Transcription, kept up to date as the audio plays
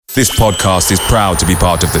This podcast is proud to be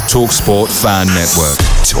part of the TalkSport Fan Network.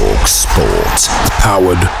 TalkSport.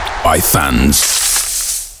 Powered by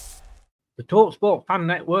fans. The TalkSport Fan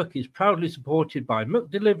Network is proudly supported by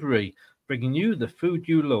McDelivery, bringing you the food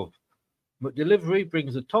you love. McDelivery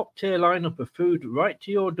brings a top-tier lineup of food right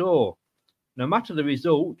to your door. No matter the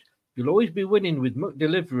result, you'll always be winning with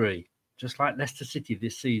McDelivery, just like Leicester City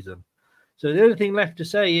this season. So the only thing left to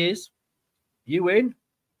say is, you win?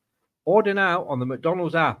 Order now on the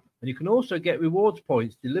McDonald's app, and you can also get rewards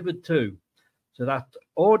points delivered too. So that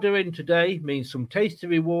ordering today means some tasty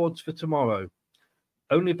rewards for tomorrow.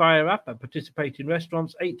 Only via app at participating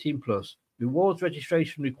restaurants, 18+. Rewards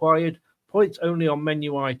registration required. Points only on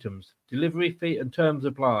menu items. Delivery fee and terms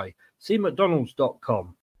apply. See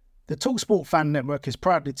mcdonalds.com. The TalkSport Fan Network is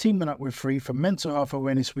proudly teaming up with Free for Mental Health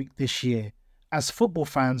Awareness Week this year. As football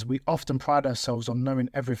fans, we often pride ourselves on knowing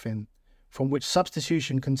everything, from which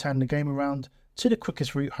substitution can turn the game around to the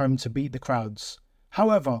quickest route home to beat the crowds.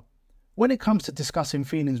 However, when it comes to discussing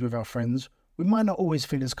feelings with our friends, we might not always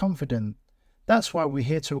feel as confident. That's why we're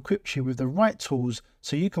here to equip you with the right tools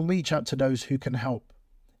so you can reach out to those who can help.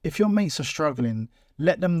 If your mates are struggling,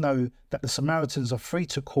 let them know that the Samaritans are free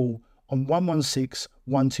to call on 116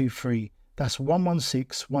 123. That's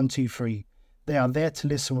 116 123. They are there to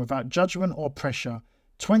listen without judgment or pressure,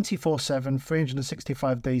 24/7,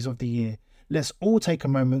 365 days of the year. Let's all take a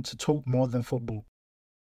moment to talk more than football.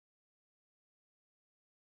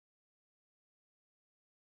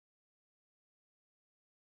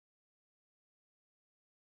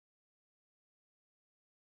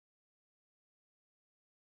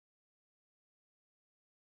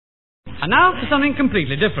 And now for something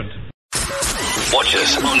completely different. Watch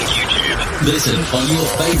us on YouTube. Listen on your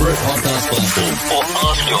favourite podcast platform. Or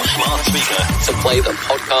ask your smart speaker to play the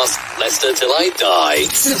podcast Leicester Till I Die.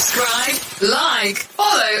 Subscribe, like,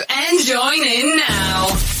 follow and join in now.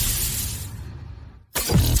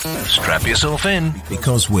 Strap yourself in.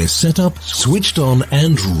 Because we're set up, switched on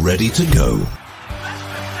and ready to go.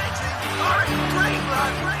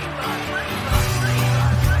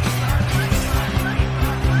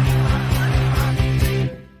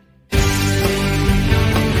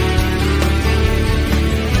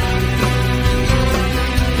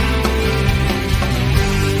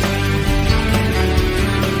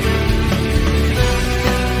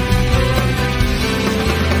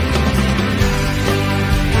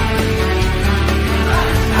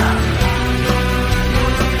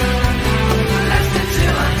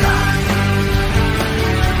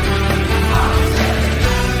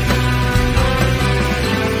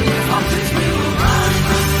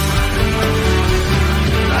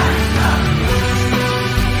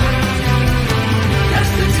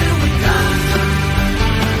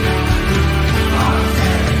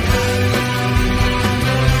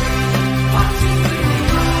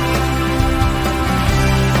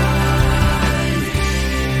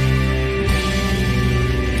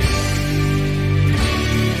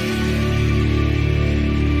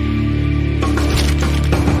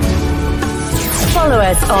 Follow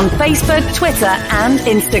us on Facebook, Twitter and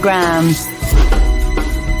Instagram.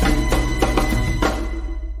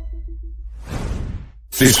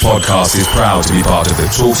 This podcast is proud to be part of the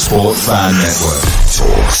TalkSport Fan Network.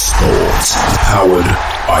 TalkSport. Powered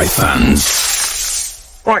by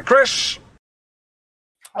fans. Right, Chris.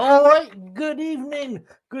 All right, good evening,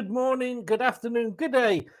 good morning, good afternoon, good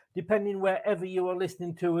day, depending wherever you are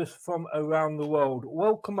listening to us from around the world.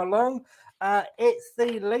 Welcome along. It's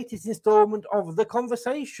the latest installment of The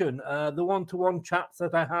Conversation, the one-to-one chats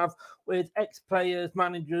that I have with ex-players,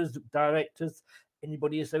 managers, directors,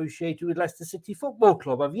 anybody associated with Leicester City Football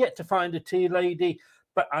Club. I've yet to find a tea lady,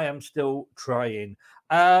 but I am still trying.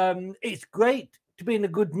 It's great to be in a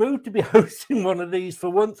good mood to be hosting one of these for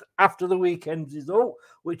once after the weekend's result,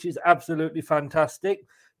 which is absolutely fantastic.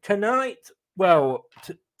 Tonight, well,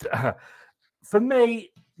 for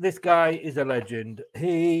me, this guy is a legend.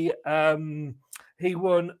 He won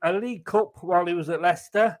a League Cup while he was at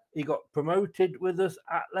Leicester. He got promoted with us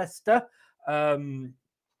at Leicester.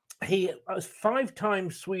 He was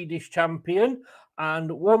 5-time Swedish champion and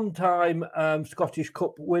 1-time Scottish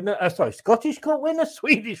Cup winner. Scottish Cup winner,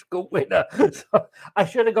 Swedish Cup winner. So I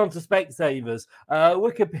should have gone to Specsavers.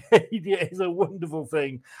 Wikipedia is a wonderful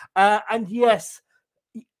thing. And yes,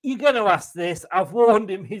 you're going to ask this. I've warned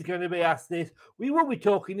him he's going to be asked this. We will be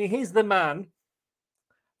talking. He's the man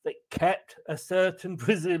that kept a certain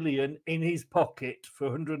Brazilian in his pocket for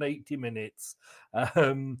 180 minutes.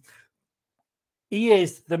 He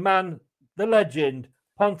is the man, the legend,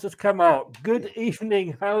 Pontus Kramar. Good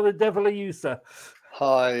evening. How the devil are you, sir?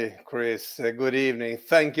 Hi, Chris. Good evening.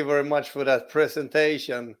 Thank you very much for that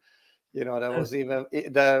presentation.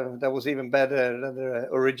 That was even better than the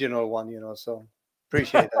original one. So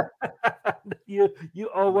appreciate that. You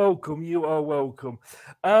are welcome. You are welcome.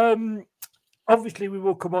 Obviously, we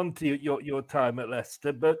will come on to your time at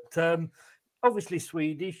Leicester, but obviously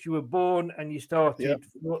Swedish. You were born and you started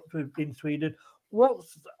in Sweden.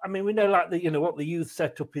 We know what the youth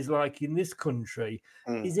setup is like in this country.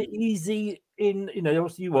 Is it easy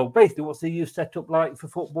obviously, basically what's the youth setup like for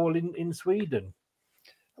football in Sweden?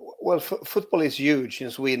 Well, football is huge in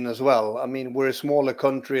Sweden as well. I mean, we're a smaller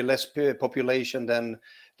country, less population than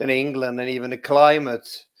England, and even the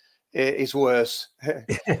climate is worse.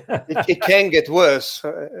 It can get worse.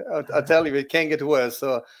 I tell you, it can get worse.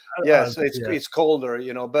 So yes, it's colder,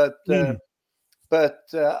 but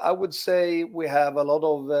I would say we have a lot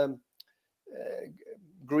of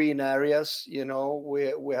green areas.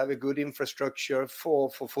 We have a good infrastructure for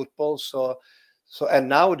football. So and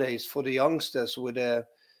nowadays for the youngsters with the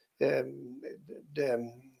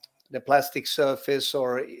plastic surface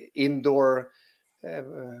or indoor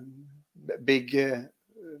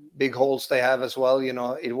big holes they have as well.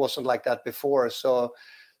 It wasn't like that before. So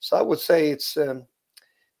I would say it's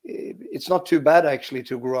not too bad actually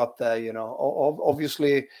to grow up there.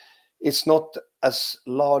 Obviously it's not as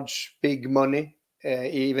big money,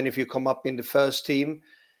 even if you come up in the first team.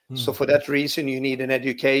 So for that reason, you need an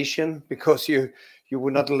education because you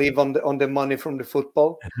would not live on the money from the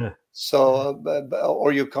football. So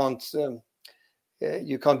or you can't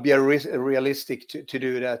be realistic to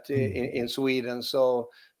do that in Sweden. So,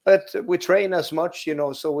 but we train as much,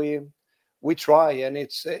 so we try, and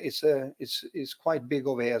it's quite big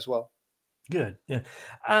over here as well. Good. Yeah.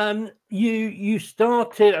 You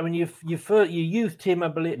started. Your youth team, I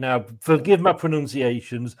believe. Now, forgive my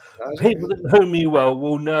pronunciations. People that know me well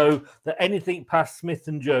will know that anything past Smith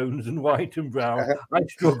and Jones and White and Brown, I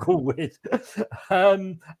struggle with.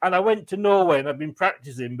 And I went to Norway and I've been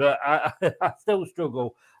practicing, but I still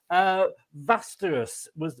struggle. Västerås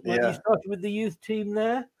was when you started with the youth team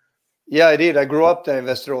there. Yeah, I did. I grew up there in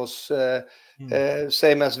Västerås,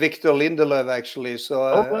 same as Victor Lindelöf, actually.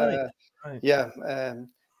 So. Right. Yeah,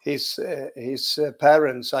 his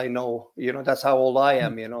parents, I know, that's how old I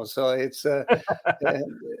am, so it's so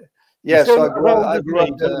I grew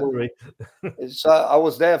up there. So I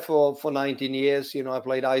was there for 19 years. I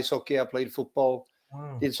played ice hockey, I played football.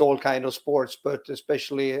 It's all kind of sports, but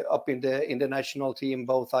especially up in the national team,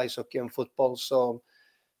 both ice hockey and football. So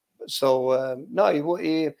no,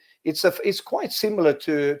 it's quite similar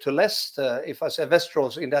to Leicester, if I say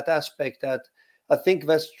Västerås, in that aspect that I think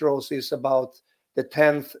Västerås is about the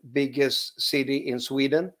 10th biggest city in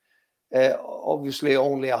Sweden. Obviously,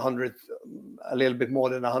 only a little bit more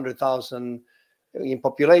than 100,000 in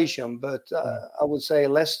population. But I would say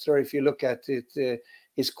Leicester, if you look at it,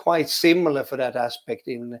 is quite similar for that aspect.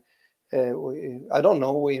 I don't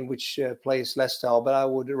know in which place Leicester are, but I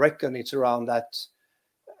would reckon it's around that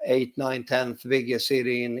 8th, 9th, 10th biggest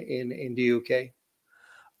city in the UK.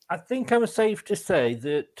 I think I'm safe to say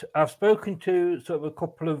that I've spoken to sort of a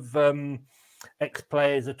couple of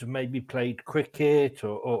ex-players that have maybe played cricket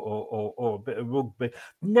or a bit of rugby.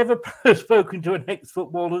 Never spoken to an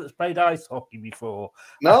ex-footballer that's played ice hockey before.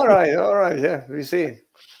 All right, yeah, we see.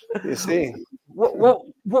 You see.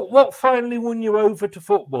 What finally won you over to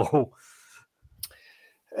football?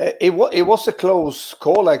 It was a close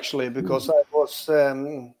call actually, because I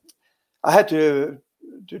had to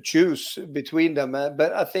choose between them,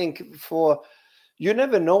 but I think you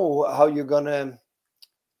never know how you're gonna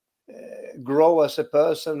grow as a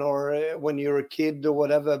person or when you're a kid or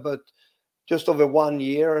whatever, but just over 1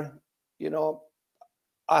 year,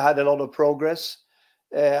 I had a lot of progress.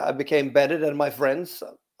 I became better than my friends.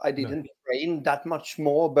 I didn't train that much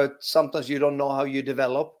more, but sometimes you don't know how you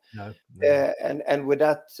develop. No. And with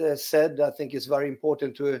that said, I think it's very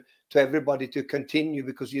important to everybody to continue,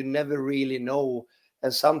 because you never really know.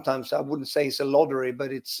 And sometimes I wouldn't say it's a lottery,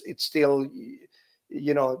 but it's still,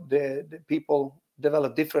 the people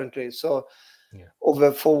develop differently. So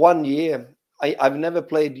for 1 year, I've never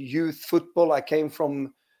played youth football. I came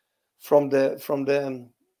from the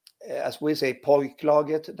as we say,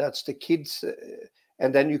 pojklaget. That's the kids,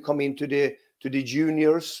 and then you come into the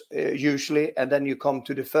juniors usually, and then you come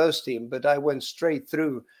to the first team. But I went straight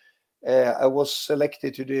through. I was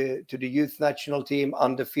selected to the youth national team,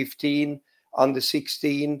 under 15. Under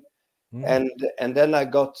 16, and then I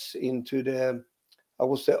got into I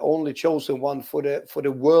was the only chosen one for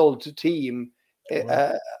the world team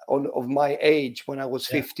of my age when I was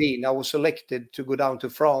 15. I was selected to go down to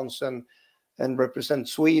France and represent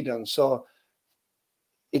Sweden. So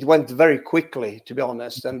it went very quickly, to be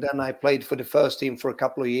honest. And then I played for the first team for a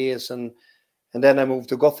couple of years, and and then I moved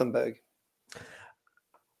to Gothenburg.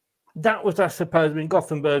 That was, I suppose, I mean,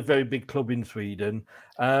 Gothenburg, very big club in Sweden.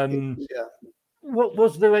 What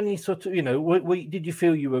was there any sort of, did you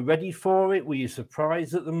feel you were ready for it? Were you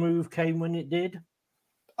surprised that the move came when it did?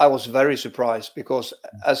 I was very surprised because,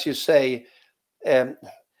 as you say,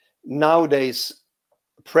 nowadays,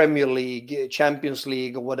 Premier League, Champions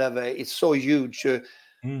League, or whatever, it's so huge.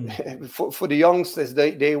 For the youngsters,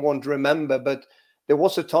 they won't remember, but there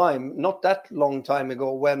was a time, not that long time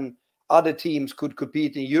ago, when other teams could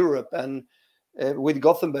compete in Europe. And with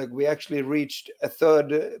Gothenburg, we actually reached a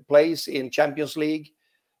third place in Champions League.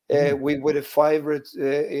 We were the favorite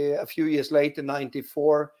a few years later,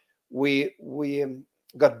 94. We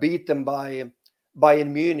got beaten by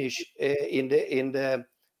Bayern Munich in the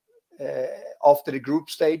after the group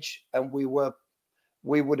stage, and we were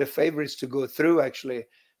the favorites to go through. Actually,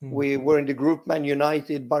 we were in the group Man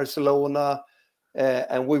United, Barcelona,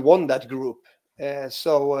 and we won that group.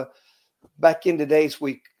 So back in the days,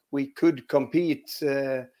 we could compete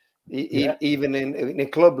even in a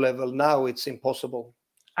club level. Now it's impossible.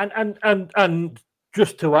 And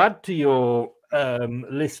just to add to your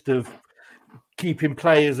list of keeping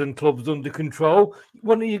players and clubs under control,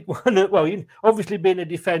 obviously being a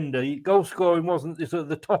defender, goal scoring wasn't at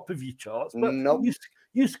the top of your charts, but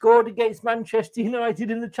you scored against Manchester United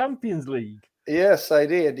in the Champions League. Yes, I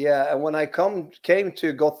did. Yeah, and when I came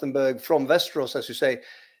to Gothenburg from Västerås, as you say,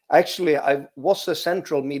 actually I was a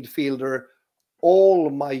central midfielder all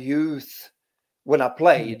my youth when I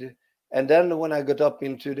played, and then when I got up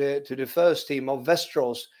into the first team of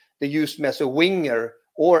Västerås, they used me as a winger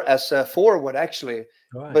or as a forward, actually.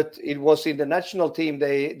 Right. But it was in the national team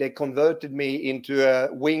they converted me into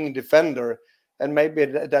a wing defender, and maybe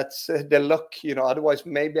that's the luck, Otherwise,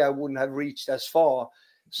 maybe I wouldn't have reached as far.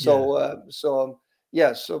 So,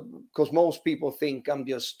 because most people think I'm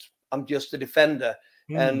just a defender,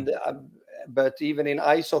 but even in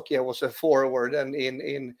ice hockey I was a forward, and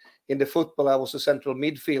in the football I was a central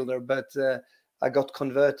midfielder. But I got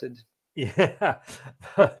converted. Yeah,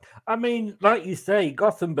 I mean, like you say,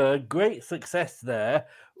 Gothenburg, great success there.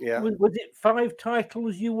 Yeah, was it 5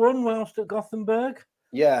 titles you won whilst at Gothenburg?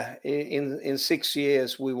 Yeah, in 6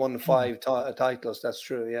 years we won 5 titles. That's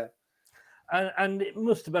true. Yeah, and it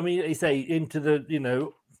must have. I mean, you say into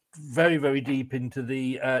the very, very deep into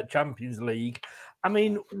the Champions League. I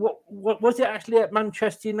mean, what was it actually at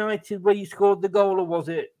Manchester United where you scored the goal, or was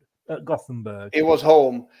it at Gothenburg? It was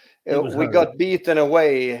home. We got beaten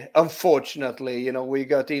away, unfortunately. We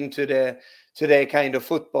got into the kind of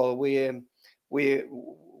football. We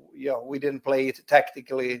didn't play it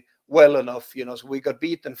tactically well enough, So we got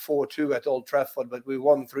beaten 4-2 at Old Trafford, but we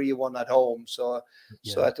won 3-1 at home. So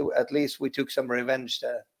at least we took some revenge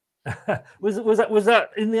there. was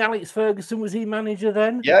that in the Alex Ferguson? Was he manager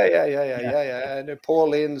then? Yeah. And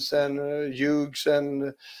Paul Ince and Hughes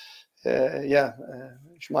and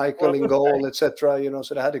Schmeichel in goal, etc.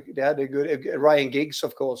 So they had a good Ryan Giggs,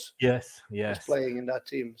 of course. Yes, was playing in that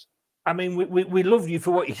team. I mean, we love you for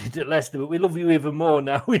what you did at Leicester, but we love you even more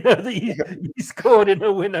now. We know that you scored in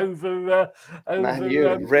a win over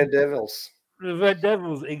Red Devils. The Red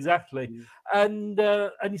Devils, exactly. And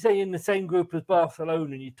you say in the same group as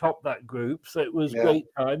Barcelona, and you topped that group, so it was great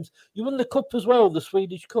times. You won the cup as well, the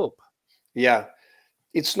Swedish Cup. Yeah.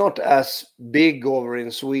 It's not as big over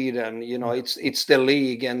in Sweden, it's the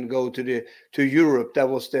league, and go to Europe. That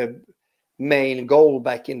was the main goal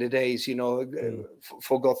back in the days,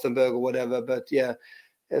 for Gothenburg or whatever. But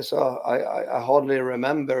so I hardly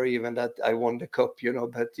remember even that I won the cup,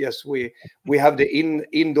 But yes, we have the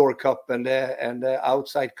indoor cup and the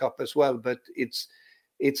outside cup as well. But it's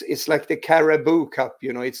like the Carabao Cup,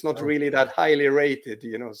 It's not really that highly rated,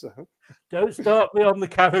 So. Don't start me on the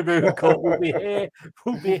Carabao Cup.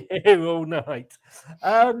 We'll be here all night.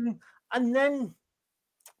 And then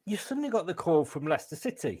you suddenly got the call from Leicester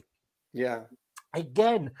City. Yeah.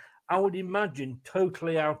 Again, I would imagine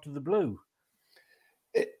totally out of the blue.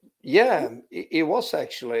 It was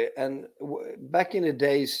actually. And back in the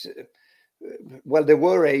days, well, there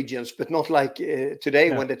were agents, but not like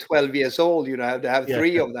today when they're 12 years old, have to have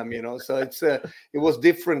 3 of them, So it was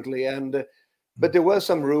differently. And but there were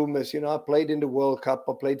some rumors, I played in the World Cup.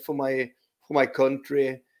 I played for my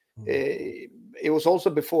country. It was also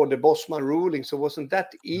before the Bosman ruling, so it wasn't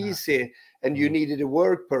that easy, and you needed a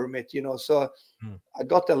work permit, So I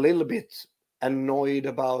got a little bit annoyed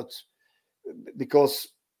because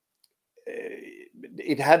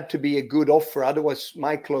it had to be a good offer, otherwise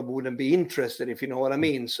my club wouldn't be interested, if you know what I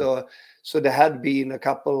mean. So there had been a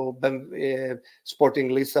couple, Sporting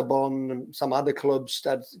Lisbon, some other clubs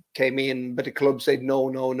that came in, but the club said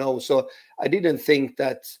no. So I didn't think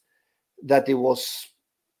that that it was,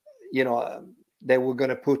 they were going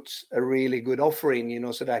to put a really good offer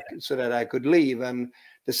in, so that I could leave. And at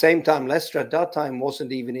the same time, Leicester at that time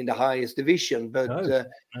wasn't even in the highest division. But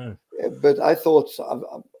but I thought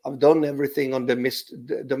I've done everything on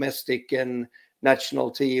the domestic and national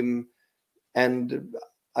team, and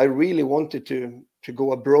I really wanted to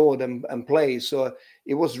go abroad and play. So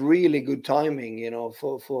it was really good timing,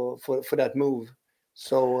 for that move.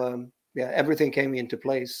 So everything came into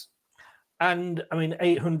place. And I mean,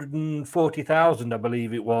 840,000, I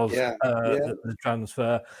believe it was, the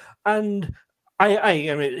transfer. And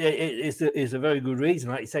I mean, it's a very good reason.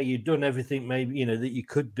 Like you say, you've done everything maybe, that you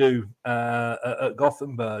could do at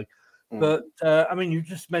Gothenburg. But I mean, you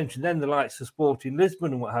just mentioned then the likes of Sporting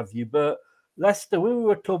Lisbon and what have you. But Leicester, we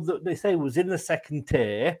were a club that they say was in the second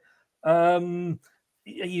tier.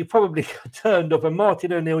 You probably turned up, and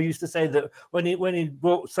Martin O'Neill used to say that when he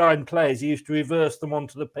signed players, he used to reverse them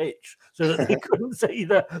onto the pitch so that they couldn't see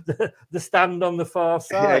the stand on the far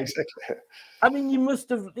side. Yeah, exactly. I mean, you must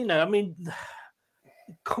have,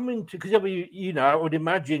 coming to, because I would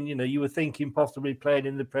imagine, you were thinking possibly playing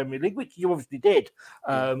in the Premier League, which you obviously did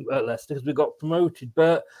at Leicester because we got promoted.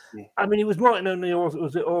 But I mean, it was Martin O'Neill,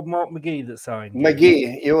 was it, or Mark McGee that signed?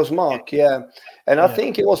 McGee, it was Mark, and I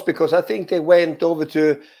think it was because I think they went over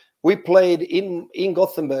to. We played in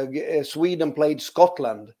Gothenburg. Sweden played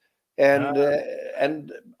Scotland,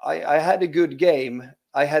 and I had a good game.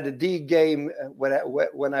 I had a D game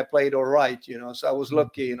when I played all right, so I was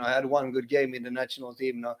lucky, I had one good game in the national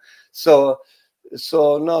team now. So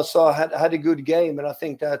I had a good game, and I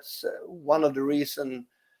think that's one of the reasons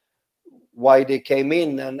why they came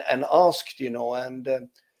in and asked, and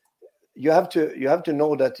you have to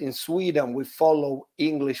know that in Sweden we follow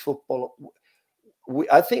English football.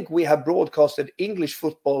 I think we have broadcasted English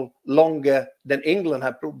football longer than England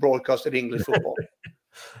have broadcasted English football.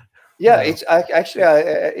 Yeah, it's actually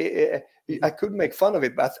I could make fun of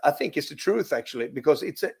it, but I think it's the truth actually, because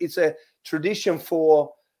it's a tradition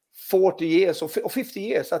for 40 years or 50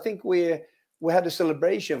 years. I think we had a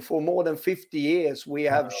celebration for more than 50 years. We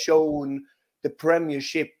have shown the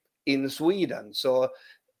Premiership in Sweden. So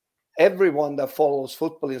everyone that follows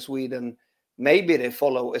football in Sweden, maybe they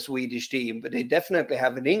follow a Swedish team, but they definitely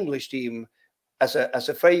have an English team as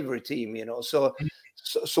a favorite team. So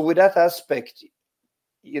with that aspect.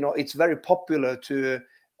 It's very popular to,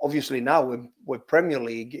 obviously now with Premier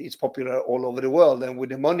League, it's popular all over the world and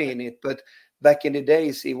with the money in it. But back in the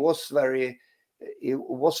days, it was very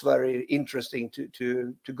interesting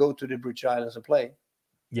to go to the British Islands and play.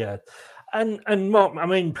 Yeah. And Mark, I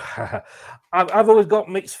mean, I've always got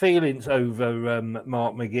mixed feelings over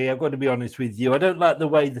Mark McGee. I've got to be honest with you. I don't like the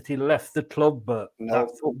way that he left the club, but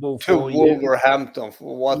football to Wolverhampton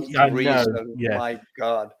for what reason? Yeah. My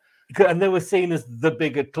God. And they were seen as the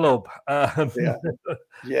bigger club. Yeah.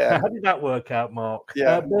 How did that work out, Mark?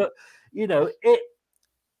 Yeah. But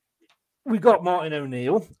we got Martin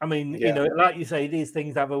O'Neill. I mean, like you say, these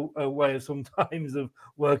things have a way of sometimes of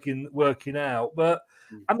working out. But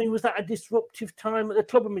I mean, was that a disruptive time at the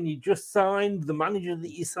club? I mean, you just signed, the manager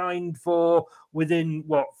that you signed for within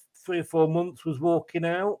 3 or 4 months was walking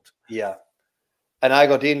out. Yeah. And I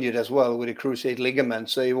got injured as well with a cruciate ligament,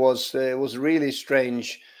 so it was really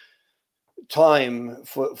strange time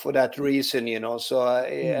for that reason, so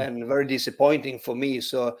and very disappointing for me.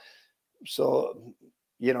 So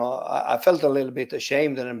I felt a little bit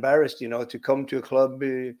ashamed and embarrassed, to come to a club.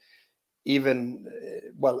 Even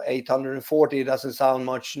 840 doesn't sound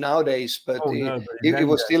much nowadays, but it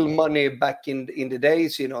was still money back in the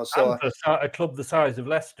days, So and for a club the size of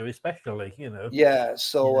Leicester, especially, Yeah.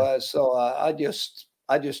 So I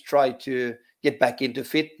just tried to get back into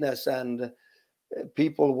fitness, and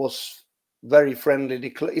people was very friendly.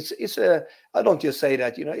 It's a, I don't just say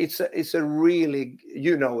that, it's a really,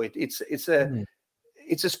 it's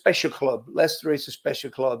a special club. Leicester is a special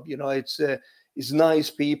club. It's nice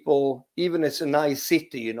people. Even it's a nice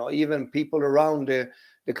city. Even people around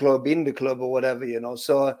the club, in the club or whatever.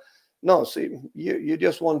 So you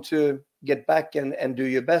just want to get back and do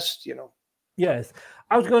your best. Yes,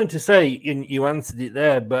 I was going to say, you answered it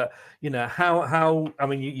there, but how? I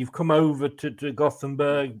mean, you've come over to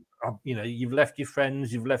Gothenburg. You've left your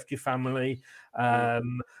friends, you've left your family, but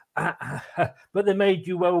they made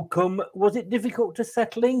you welcome. Was it difficult to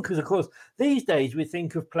settle in? Because, of course, these days we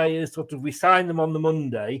think of players we sign them on the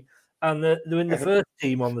Monday and they're in the first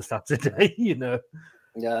team on the Saturday,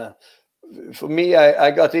 Yeah. For me,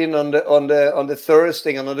 I got in on the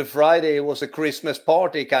Thursday, and on the Friday it was a Christmas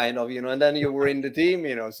party kind of, and then you were in the team,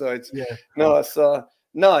 So it's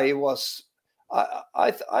it was.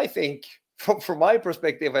 I think from my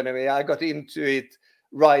perspective anyway, I got into it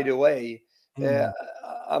right away.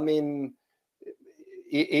 I mean,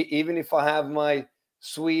 even if I have my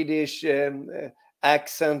Swedish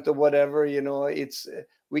accent or whatever, it's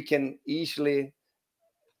we can easily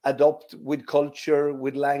adopt with culture,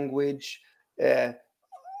 with language. I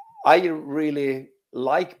really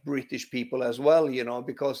like British people as well,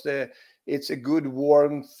 because it's a good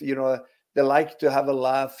warmth, they like to have a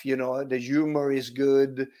laugh, the humor is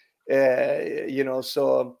good,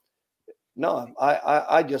 so no,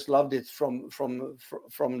 I just loved it from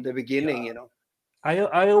the beginning,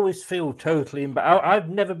 I always feel totally I've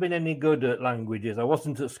never been any good at languages. I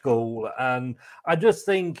wasn't at school, and I just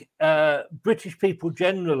think British people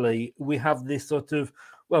generally, we have this sort of,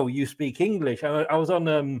 well, you speak English. I was on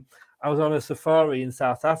a safari in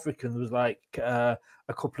South Africa, and there was like a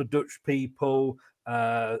couple of Dutch people,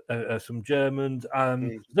 some Germans,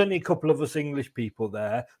 and there's only a couple of us English people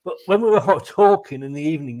there. But when we were talking in the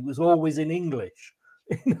evening, it was always in English.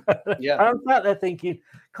 Yeah, I'm sat there thinking,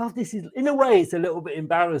 God, this is, in a way, it's a little bit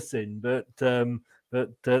embarrassing, but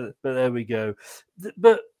there we go.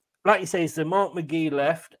 But like you say, so Mark McGee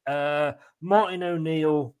left, Martin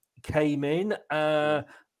O'Neill came in.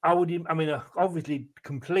 Obviously,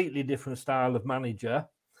 completely different style of manager.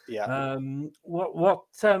 Yeah.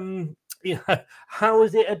 How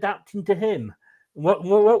was it adapting to him?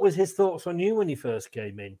 What was his thoughts on you when he first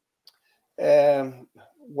came in?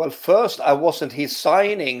 Well, first I wasn't his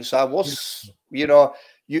signing, so I was, you know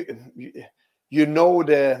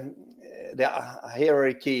the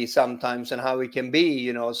hierarchy sometimes and how it can be,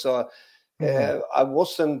 so I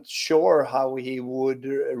wasn't sure how he would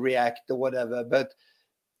react or whatever. But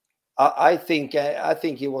I think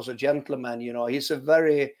he was a gentleman. He's a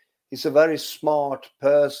very smart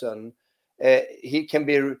person. He can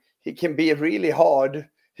be really hard.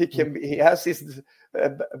 He has his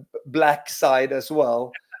black side as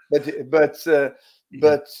well, but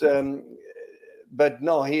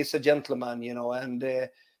no, he's a gentleman, and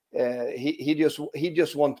he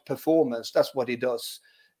just wants performance. That's what he does.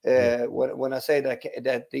 When I say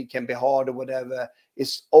that he can be hard or whatever,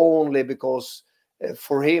 it's only because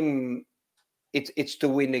for him it's to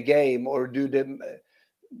win a game or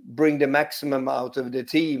bring the maximum out of the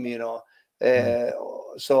team,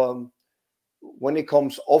 so when it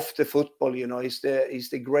comes off the football, he's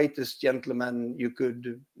the greatest gentleman you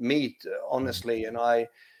could meet, honestly. And I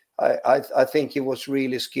think he was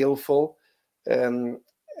really skillful.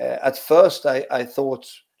 At first, I thought,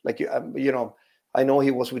 like, I know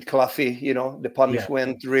he was with Cluffy, the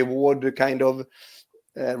punishment reward kind of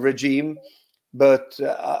regime. But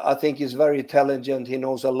I think he's very intelligent. He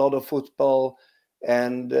knows a lot of football,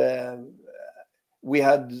 and we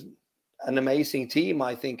had an amazing team,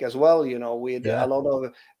 I think, as well, with a lot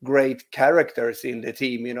of great characters in the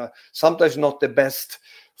team, sometimes not the best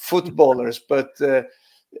footballers, but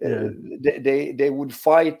they would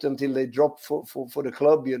fight until they drop for the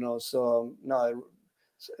club, so no,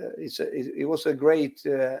 it was a great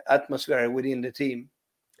atmosphere within the team.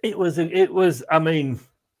 It was a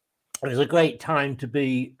great time to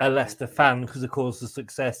be a Leicester fan, because of course the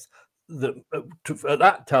success that at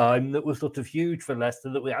that time that was sort of huge for Leicester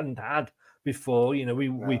that we hadn't had before. We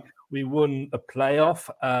won a playoff.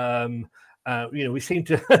 We seemed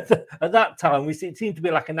to at that time it seemed to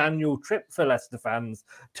be like an annual trip for Leicester fans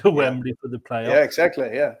to Wembley for the playoff. Yeah, exactly.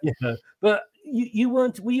 Yeah. But you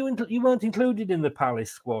weren't included in the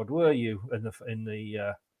Palace squad, were you, in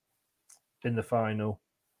the final?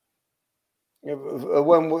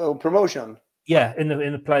 When promotion? Yeah, in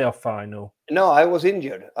the playoff final. No, I was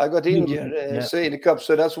injured. I got injured so in the cup.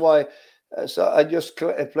 So that's why. So I just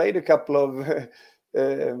played a couple of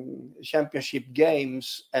championship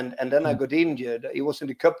games, and then I got injured. It was in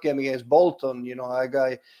the cup game against Bolton.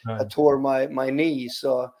 I tore my knee.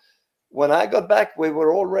 So when I got back, we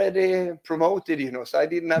were already promoted. So I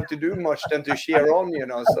didn't have to do much than to cheer on.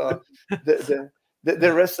 So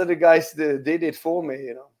the rest of the guys did it for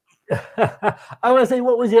me. I want to say,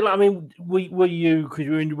 what was it like? I mean, were you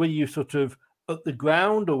sort of at the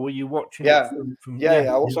ground, or were you watching? I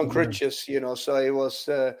was on crutches, so it was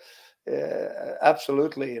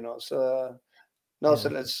absolutely, so no,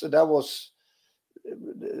 so that was,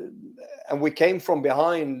 and we came from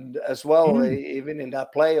behind as well, even in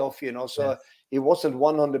that playoff, so it wasn't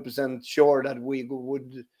 100% sure that we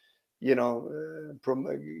would,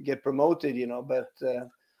 get promoted, but.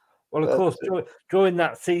 Well, of course, during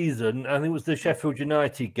that season, I think it was the Sheffield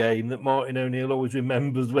United game that Martin O'Neill always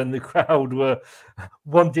remembers, when the crowd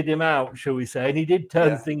wanted him out, shall we say, and he did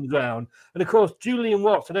turn things around. And of course, Julian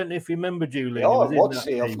Watts, I don't know if you remember Julian. Oh,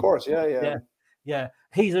 Wattsy, of course, yeah.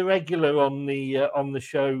 He's a regular on the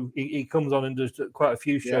show. He comes on and does quite a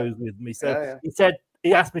few shows with me. So he said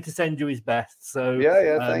he asked me to send you his best. So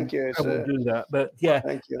thank you. I will do that. But yeah,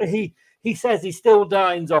 thank you. He says he still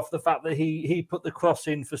dines off the fact that he put the cross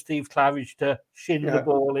in for Steve Claridge to shin the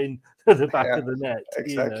ball in to the back of the net.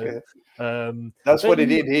 Exactly. That's what he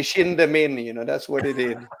did. He shinned them in. That's what he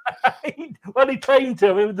did. Well, he claimed to.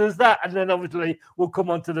 I mean, there's that, and then obviously we'll come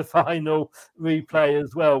on to the final replay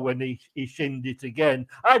as well when he shinned it again.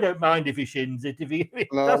 I don't mind if he shins it. What he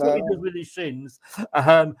does with his shins,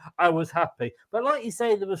 I was happy. But like you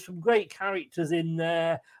say, there were some great characters in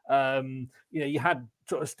there. You had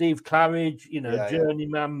sort of Steve Claridge,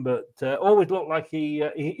 journeyman, but always looked like he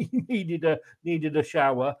needed a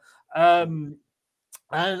shower. And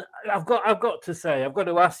I've got to say, I've got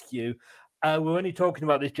to ask you. We were only talking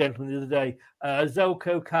about this gentleman the other day,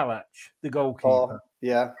 Zeljko Kalac, the goalkeeper. Oh,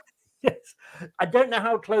 yeah. Yes. I don't know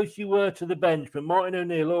how close you were to the bench, but Martin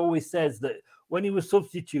O'Neill always says that when he was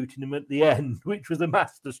substituting him at the end, which was a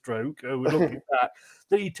masterstroke, we're looking back,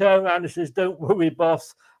 that he turned around and says, "Don't worry,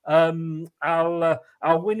 boss, I'll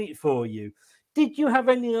win it for you." Did you have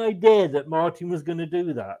any idea that Martin was going to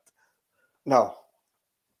do that? No,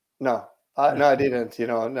 I didn't.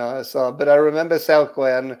 No. So, but I remember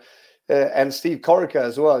Zeljko and Steve Corica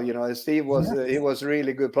as well. Steve was he was a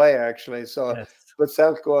really good player actually. So, yes. But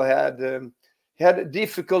Zeljko had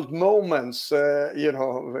difficult moments,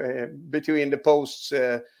 between the posts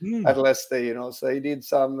at Leicester. So he did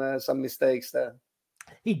some mistakes there.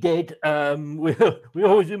 He did. We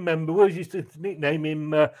always remember. We always used to nickname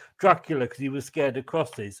him Dracula because he was scared of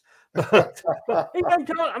crosses. But he went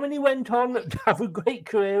on. I mean, he went on to have a great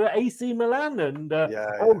career at AC Milan, and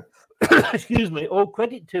excuse me, all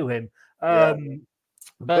credit to him. But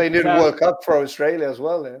they did World Cup for Australia as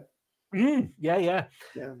well. Yeah.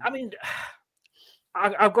 I mean,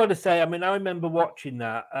 I've got to say, I remember watching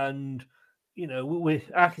that, and we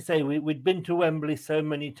like I say, we'd been to Wembley so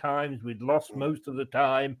many times, we'd lost most of the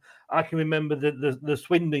time. I can remember the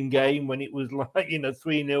Swindon game when it was like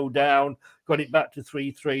 3-0 down, got it back to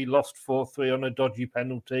 3-3, lost 4-3 on a dodgy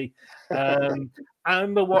penalty. I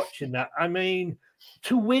remember watching that. I mean,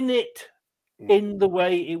 to win it in the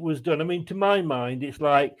way it was done, to my mind, it's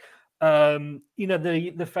like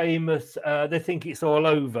the famous "they think it's all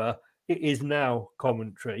over, it is now"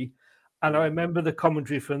 commentary. And I remember the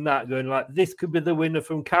commentary from that going like, "This could be the winner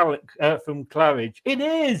from Claridge." It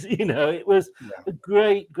is, it was a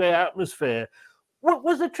great atmosphere. What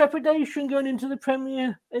was the trepidation going into the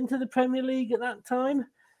Premier League at that time?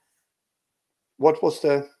 What was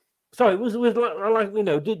the? Sorry, was like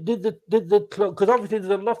did the club, because obviously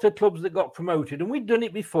there's a lot of clubs that got promoted, and we'd done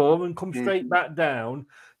it before and come straight back down.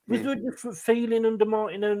 Was there a different feeling under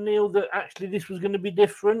Martin O'Neill that actually this was going to be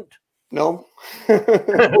different? No.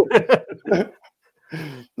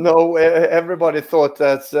 No, everybody thought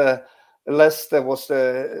that Leicester was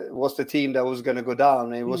the team that was going to go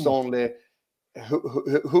down. It was only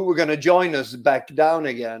who were going to join us back down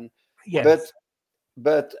again. Yes.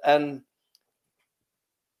 But I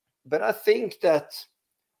think that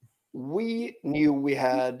we knew we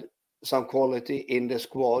had some quality in the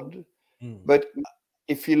squad. But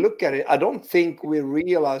if you look at it, I don't think we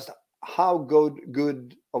realized how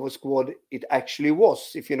good of a squad it actually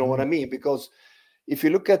was, if you know what I mean. Because if you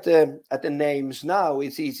look at the names now,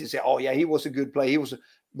 it's easy to say, "Oh yeah, he was a good player."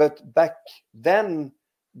 But back then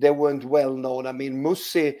they weren't well known.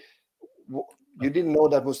 Mussi, you didn't know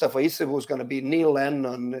that Mustafa Issa was going to be Neil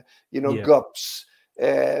Lennon, Gups,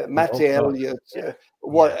 Matty Elliott. There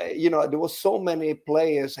was so many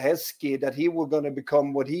players, Heskey, that he was going to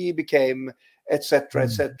become what he became, etc.,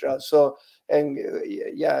 etc. So. And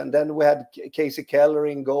then we had Casey Keller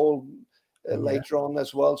in goal later on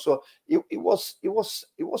as well. So it was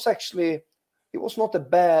not a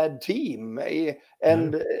bad team,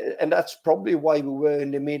 and that's probably why we were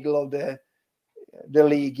in the middle of the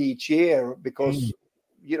league each year, because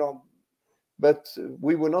but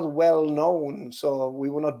we were not well known, so we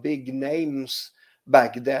were not big names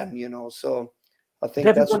back then, So I think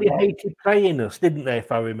everybody hated playing us, didn't they?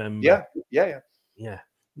 If I remember. Yeah.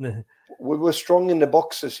 We were strong in the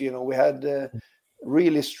boxes, We had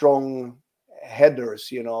really strong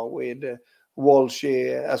headers, with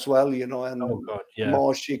Walshy as well, and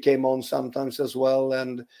Marshy came on sometimes as well,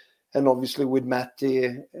 and obviously with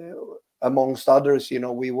Matty, amongst others,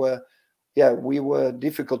 we were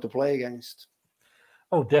difficult to play against.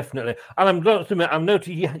 Oh, definitely. And I'm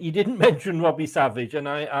noting you didn't mention Robbie Savage, and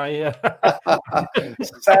I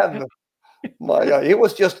Sav,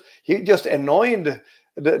 he just annoyed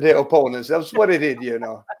the opponents. That's what he did,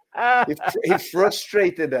 He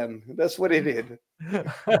frustrated them. That's what he did.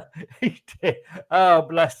 He did. Oh,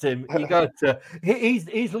 bless him. You got to.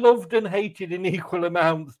 He's loved and hated in equal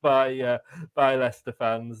amounts by Leicester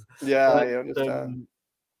fans. Yeah, but, I understand.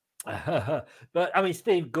 But I mean,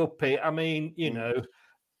 Steve Guppy. I mean, you know,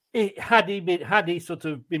 had he sort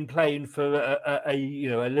of been playing for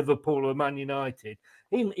a Liverpool or Man United,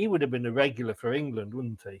 he would have been a regular for England,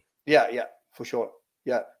 wouldn't he? Yeah, for sure.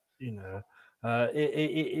 Yeah, you know,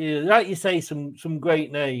 like you say, some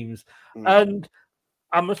great names, and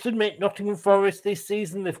I must admit, Nottingham Forest this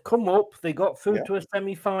season, they've come up. They got through to a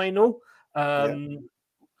semi-final.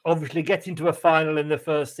 Obviously, getting to a final in the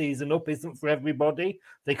first season up isn't for everybody.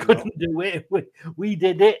 They couldn't do it. We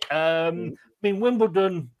did it. I mean,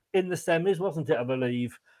 Wimbledon in the semis, wasn't it? I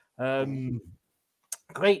believe.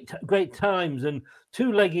 Great times and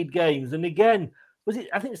two-legged games. And again, was it?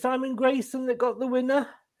 I think Simon Grayson that got the winner.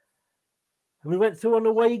 We went through on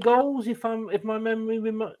away goals. If my memory,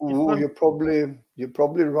 you're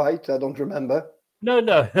probably right. I don't remember.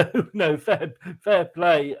 No. Fair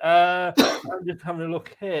play. I'm just having a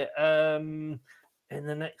look here. In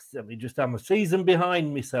the next, let me just have a season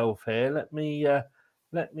behind myself here. Let me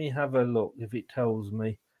have a look if it tells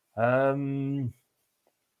me.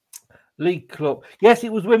 League club. Yes,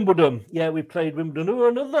 it was Wimbledon. Yeah, we played Wimbledon. Who were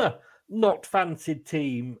another not fancied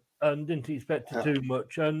team. And didn't expect too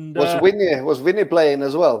much. And was Vinny playing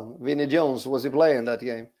as well? Vinny Jones, was he playing that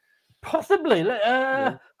game? Possibly.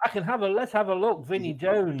 Let's have a look. Vinny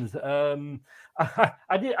Jones. I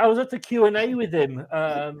was at the Q&A with him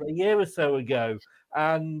a year or so ago,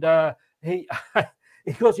 and he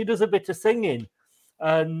because he does a bit of singing.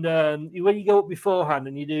 And when you go up beforehand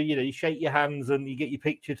and you do, you shake your hands and you get your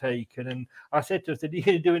picture taken. And I said to him,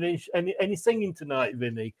 "Are you doing any singing tonight,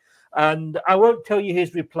 Vinny?" And I won't tell you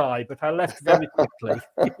his reply, but I left very quickly.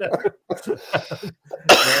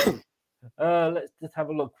 Let's just have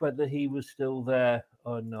a look whether he was still there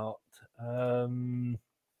or not.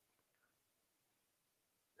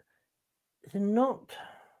 Is it not?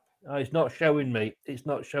 Oh, it's not showing me.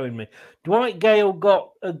 Dwight Gale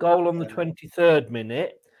got a goal on the 23rd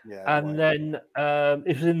minute, and then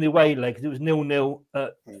it was in the away leg because it was 0-0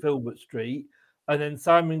 at Filbert Street. And then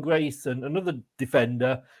Simon Grayson, another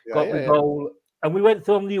defender, got the goal. And we went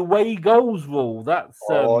through on the away goals rule. That's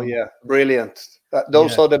brilliant.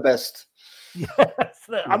 Those are the best. Yes,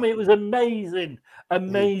 I mean, it was amazing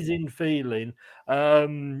feeling.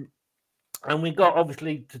 And we got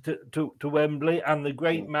obviously to Wembley, and the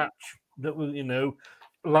great match that was,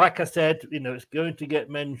 like I said, it's going to get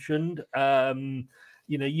mentioned.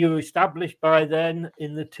 You were established by then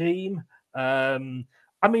in the team.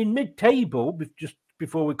 I mean, mid-table, just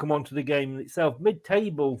before we come on to the game itself,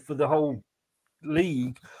 mid-table for the whole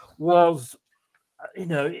league was,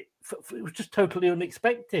 it was just totally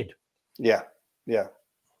unexpected. Yeah,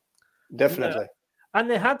 definitely. And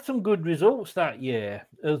they had some good results that year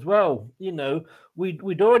as well.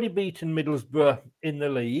 We'd already beaten Middlesbrough in the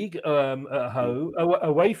league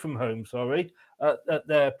away from home, at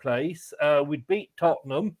their place. We'd beat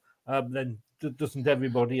Tottenham, then doesn't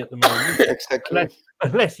everybody at the moment? Exactly.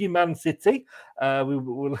 Unless you're Man City,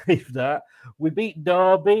 we'll leave that. We beat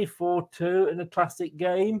Derby 4-2 in a classic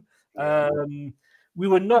game. We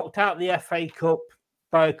were knocked out of the FA Cup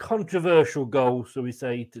by a controversial goal, so we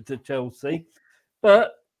say, to Chelsea.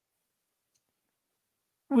 But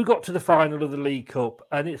we got to the final of the League Cup,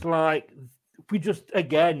 and it's like we just,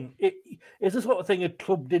 again, it's the sort of thing a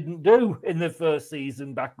club didn't do in the first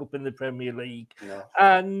season back up in the Premier League. No.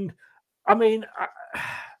 And I mean,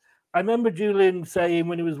 I remember Julian saying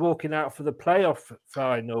when he was walking out for the playoff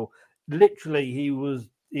final, literally he was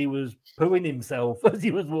pooing himself as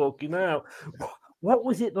he was walking out. What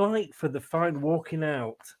was it like for the fine walking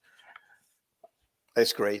out?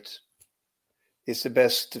 It's great. It's the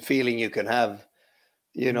best feeling you can have,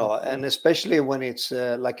 and especially when it's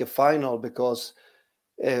like a final, because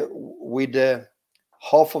with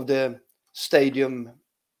half of the stadium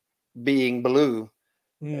being blue,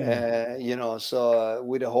 so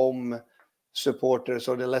with the home supporters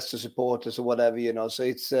or the Leicester supporters or whatever, so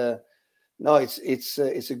it's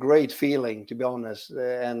it's a great feeling, to be honest,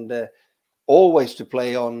 and always to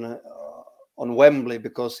play on Wembley,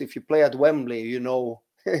 because if you play at Wembley,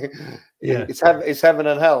 it's heaven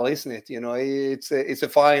and hell, isn't it? It's a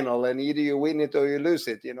final, and either you win it or you lose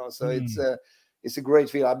it. So it's a great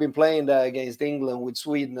feeling. I've been playing there against England with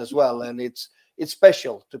Sweden as well, and it's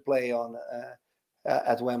special to play on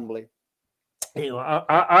at Wembley.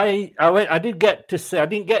 I did get to say, I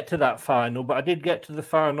didn't get to that final, but I did get to the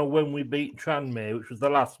final when we beat Tranmere, which was the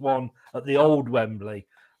last one at the old Wembley.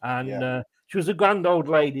 And she was a grand old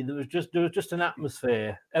lady. There was just an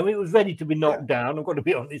atmosphere, and it was ready to be knocked down. I've got to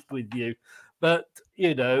be honest with you, but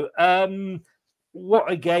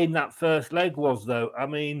what a game that first leg was, though. I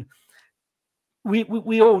mean,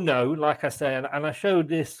 we all know, like I say, and I showed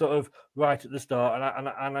this sort of right at the start,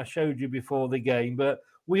 and I showed you before the game, but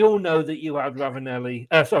we all know that you had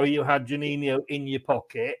you had Juninho in your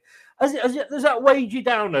pocket. Has that weighed you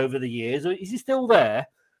down over the years, or is he still there?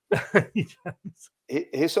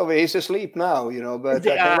 He's asleep now, but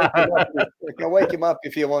I can wake him up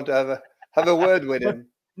if you want to have a word with him.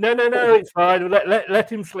 No, it's fine.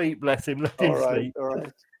 Let him sleep, bless him. Let him sleep. All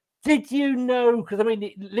right. Did you know? Because I mean,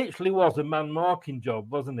 it literally was a man marking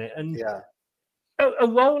job, wasn't it? And a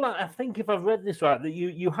role, I think, if I've read this right, that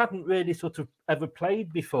you hadn't really sort of ever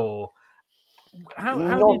played before. How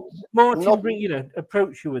did Martin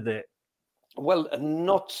approach you with it? Well,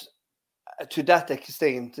 not to that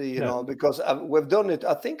extent, because we've done it.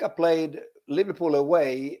 I think I played Liverpool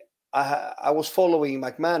away. I was following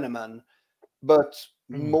McManaman, but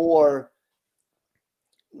more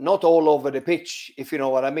not all over the pitch, if you know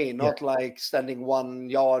what I mean. Not like standing 1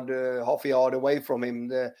 yard, half a yard away from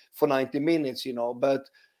him for 90 minutes, But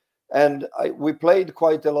we played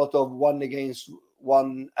quite a lot of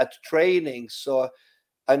 1-against-1 at training, so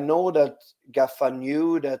I know that Gaffa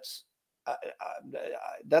knew that.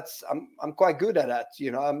 I'm quite good at that,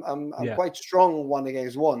 I'm quite strong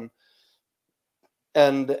 1-against-1,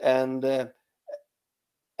 and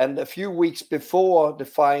a few weeks before the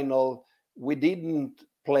final we didn't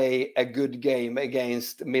play a good game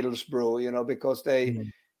against Middlesbrough, because they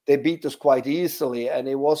beat us quite easily, and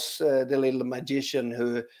it was the little magician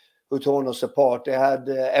who torn us apart. They had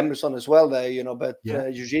Emerson as well there, but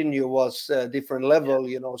Jorginho was a different level,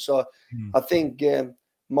 so I think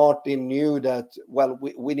Martin knew that, well,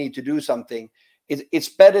 we need to do something. It's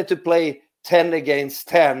better to play 10 against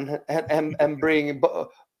 10 and bring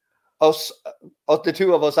us, the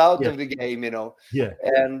two of us out of the game, And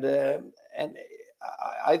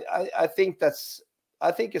I think it's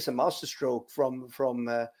a masterstroke from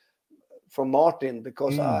Martin,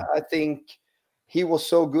 because I think he was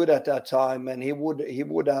so good at that time, and he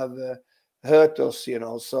would have hurt us,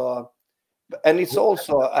 So, and it's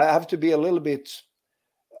also, I have to be a little bit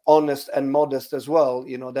honest and modest as well,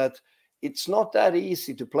 that it's not that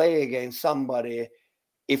easy to play against somebody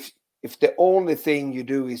if the only thing you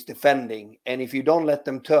do is defending, and if you don't let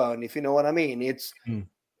them turn, if you know what I mean. It's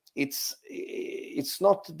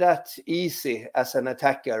not that easy as an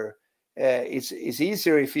attacker. It's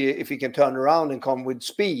easier if you can turn around and come with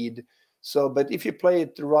speed. So, but if you play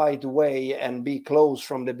it the right way and be close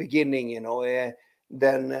from the beginning,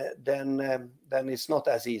 then it's not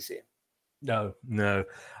as easy. No.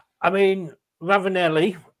 I mean,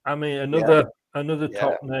 Ravanelli. I mean, another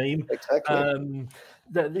top name. Exactly.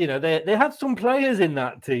 They had some players in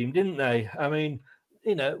that team, didn't they? I mean,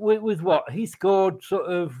 with what he scored, sort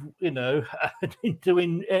of, into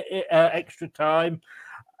extra time,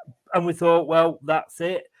 and we thought, well, that's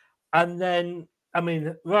it. And then, I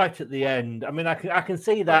mean, right at the end, I mean, I can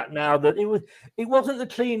see that now, that it wasn't the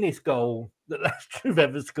cleanest goal that Leicester have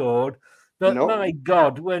ever scored. But my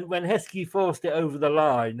God, when Heskey forced it over the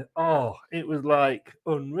line, it was like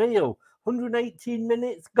unreal. 118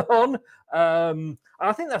 minutes gone. I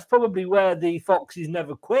think that's probably where the Foxes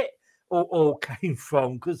never quit all came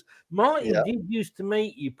from, because Martin did used to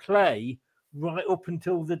make you play right up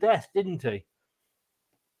until the death, didn't he?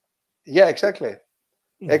 Yeah, exactly.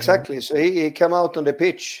 Mm-hmm. Exactly. So he came out on the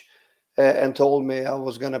pitch and told me I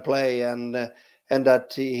was going to play, and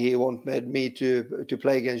that he wanted me to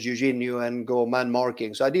play against Jorginho and go man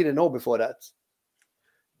marking. So I didn't know before that.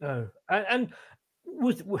 No, and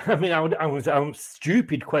I was a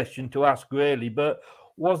stupid question to ask, really, but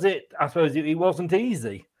was it? I suppose it wasn't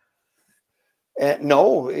easy.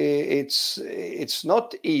 No, it's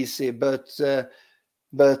not easy, but you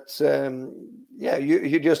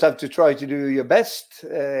just have to try to do your best,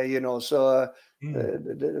 So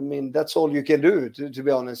I mean, that's all you can do, to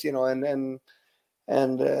be honest, And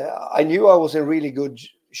I knew I was in really good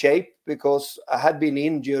shape because I had been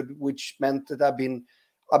injured, which meant that I've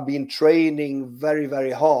been training very,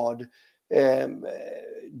 very hard,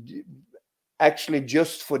 actually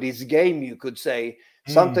just for this game, you could say.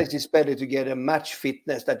 Sometimes it's better to get a match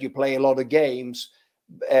fitness that you play a lot of games,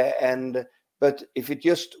 but if it's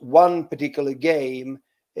just one particular game,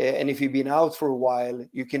 and if you've been out for a while,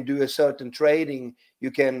 you can do a certain training. You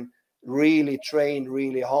can really train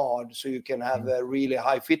really hard, so you can have a really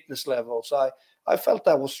high fitness level. So I felt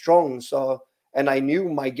I was strong. So, and I knew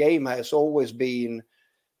my game has always been,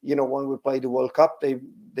 when we played the World Cup, they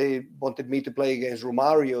wanted me to play against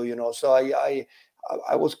Romario, So I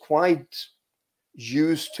was quite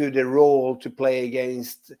used to the role to play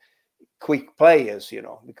against quick players,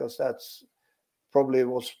 because that's probably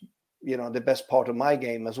was, the best part of my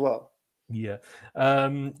game as well. Yeah.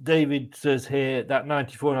 David says here that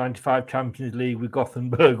 94-95 Champions League with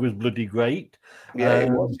Gothenburg was bloody great. Yeah,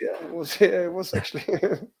 it was. Yeah, it was actually.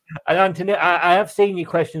 And Anthony, I have seen your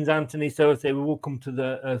questions, Anthony. So I say we will come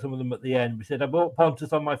to some of them at the end. We said I bought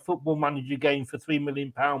Pontus on my Football Manager game for £3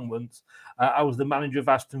 million once. I was the manager of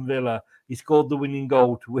Aston Villa. He scored the winning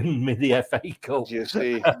goal to win me the FA Cup. You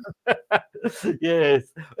see. Yes,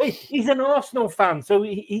 he's an Arsenal fan, so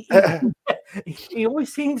he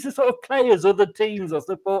always seems to sort of play as other teams or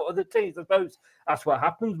support other teams. I suppose that's what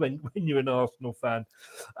happens when you're an Arsenal fan.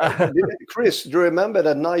 Chris, do you remember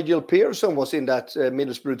that Nigel Pearson was in that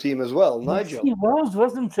Middlesbrough team as well? Nigel, he was,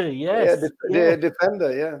 wasn't he? Yes, the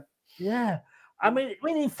defender. Yeah, yeah. I mean,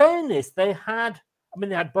 in fairness, they had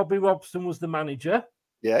Bobby Robson was the manager.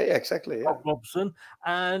 Yeah, exactly. Yeah. Bob Robson,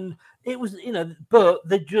 and it was but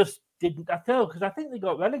they just didn't. I feel because I think they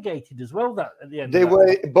got relegated as well. That at the end, they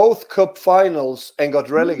were both cup finals and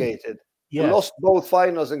got relegated. Yeah, they lost both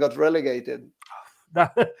finals and got relegated.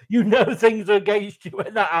 Things are against you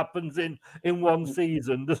when that happens in one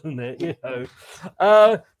season, doesn't it?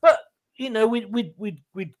 But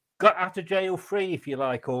we got out of jail free, if you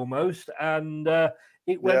like, almost, and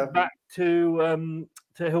it went back to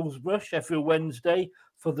Hillsborough, Sheffield Wednesday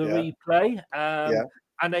for the replay,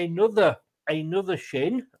 and another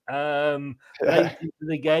shin late into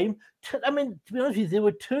the game. I mean, to be honest with you, there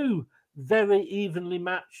were two very evenly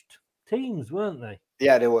matched teams, weren't they?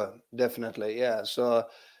 Yeah, they were, definitely. Yeah, so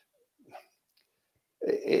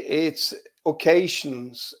it's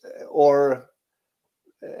occasions or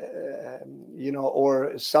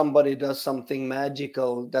or somebody does something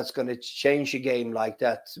magical that's going to change a game like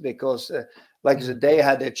that, because like I said, they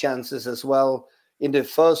had their chances as well. In the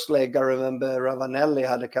first leg, I remember Ravanelli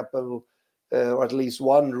had a couple or at least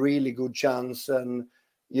one really good chance, and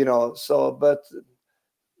but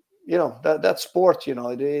that's sport,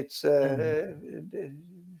 it's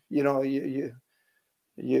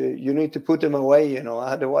you need to put them away,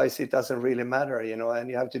 otherwise it doesn't really matter, and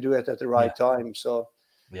you have to do it at the right time. So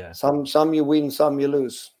some you win, some you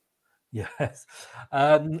lose. Yes.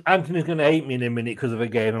 Anthony's going to hate me in a minute because of a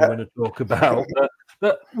game I'm going to talk about,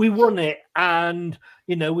 but we won it, and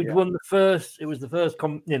we'd won the first. It was the first,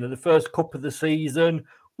 the first cup of the season.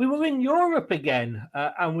 We were in Europe again,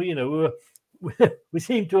 and we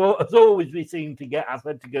seem to, as always, we seem to get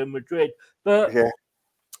Atletico Madrid. But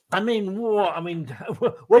when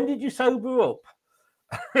did you sober up?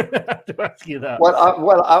 I have to ask you that.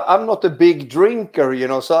 Well, I'm not a big drinker,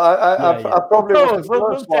 so I probably was the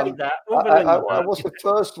first one. I was the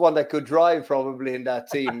first one that could drive, probably, in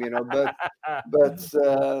that team,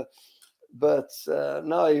 but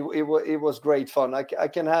no, it was great fun. I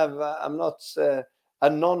can have. I'm not a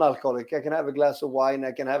non-alcoholic. I can have a glass of wine.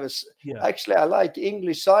 I can have actually, I like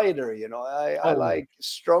English cider. I like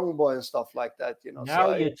Strongbow and stuff like that.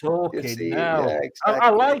 Now you're talking. Now exactly. I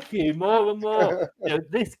like you more and more.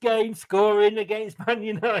 This game, scoring against Man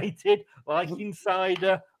United, liking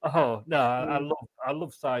cider. Oh no, I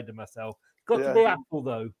love cider myself. Got to be apple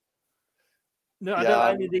though. No, I don't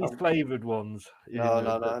like any of these flavoured ones. No,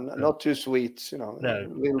 not too sweet. A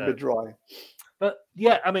little bit dry. But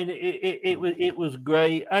yeah, I mean, it was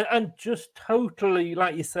great and just totally,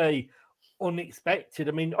 like you say, unexpected.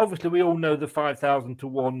 I mean, obviously we all know the 5,000 to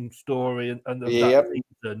 1 story and that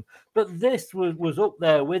season, but this was up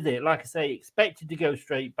there with it. Like I say, expected to go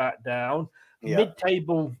straight back down,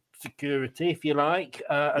 mid-table security, if you like,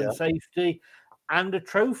 and safety, and a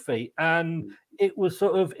trophy. And it was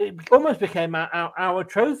sort of, it almost became our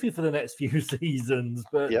trophy for the next few seasons.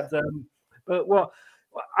 But what?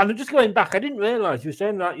 And I'm just going back. I didn't realise you were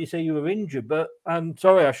saying, like you say, you were injured. But I'm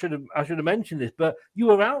sorry, I should have mentioned this. But you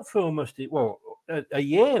were out for almost a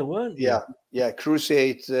year, weren't you? Yeah.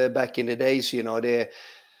 Cruciate back in the days. The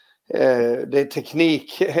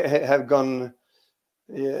technique have gone,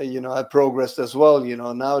 have progressed as well.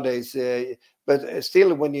 Nowadays. But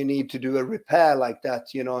still, when you need to do a repair like that,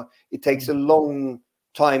 it takes a long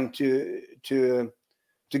time to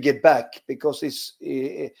get back, because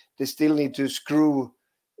they still need to screw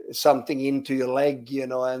something into your leg,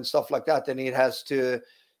 and stuff like that, and it has to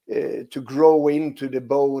grow into the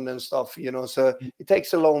bone and stuff, so it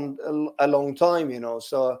takes a long time,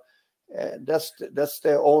 so that's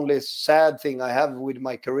the only sad thing I have with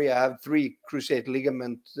my career. I have 3 cruciate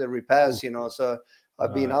ligament repairs, so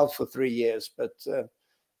I've been out for 3 years, but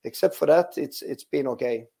except for that, it's been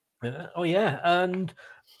okay. And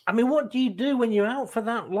I mean, what do you do when you're out for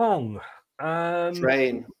that long?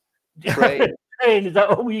 Train. train. Is that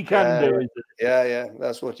all you can do? Is it? Yeah.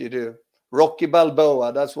 That's what you do. Rocky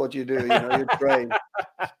Balboa. That's what you do. You know, you train.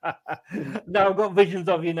 Now I've got visions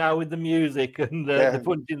of you now with the music and the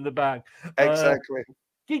punch in the bag. Exactly.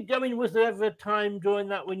 I mean, was there ever a time during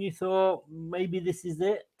that when you thought maybe this is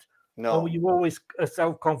it? No. Or were you always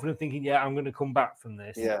self-confident thinking, yeah, I'm going to come back from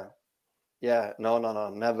this? Yeah.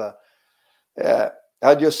 No, never.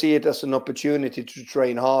 I just see it as an opportunity to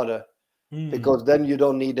train harder because then you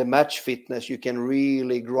don't need a match fitness. You can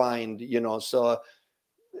really grind, you know. So,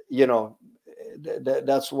 you know,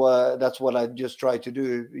 that's what I just try to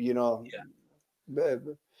do, you know.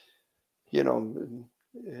 You know,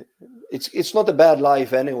 it's not a bad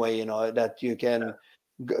life anyway, you know, that you can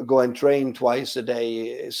go and train twice a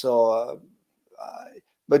day. So,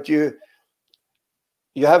 but you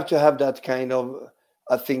have to have that kind of,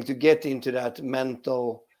 I think, to get into that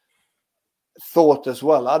mental thought as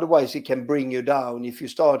well. Otherwise, it can bring you down. If you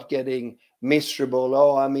start getting miserable,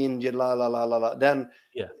 oh, I'm injured, then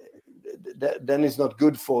it's not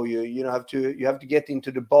good for you. You have to get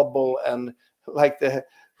into the bubble and like the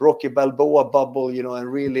Rocky Balboa bubble, you know,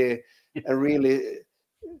 and really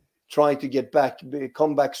try to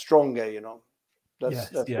come back stronger, you know.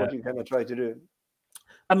 That's what you're going to try to do.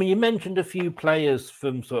 I mean, you mentioned a few players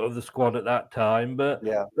from sort of the squad at that time, but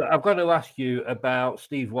I've got to ask you about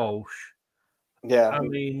Steve Walsh. Yeah. I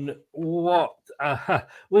mean, what?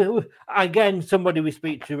 Again, somebody we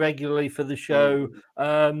speak to regularly for the show.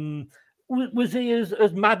 Was he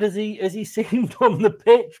as mad as he seemed on the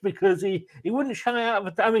pitch? Because he wouldn't shy out of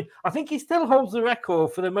it. I mean, I think he still holds the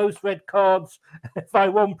record for the most red cards by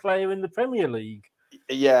one player in the Premier League.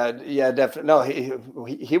 Yeah, definitely. No,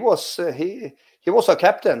 he was a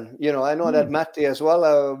captain. You know, I know that Matty as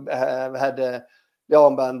well had the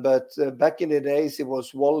armband, but back in the days it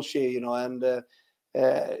was Walshy. You know, and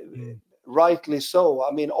rightly so.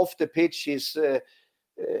 I mean, off the pitch he's the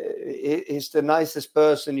nicest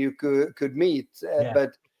person you could meet,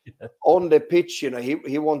 but on the pitch, you know,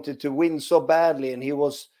 he wanted to win so badly, and he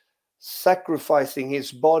was sacrificing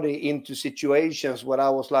his body into situations where I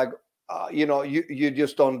was like, you know, you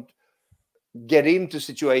just don't get into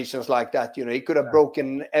situations like that. You know, he could have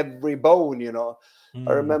broken every bone, you know.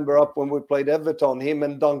 I remember up when we played Everton, him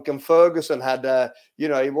and Duncan Ferguson had you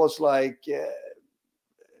know, it was like, you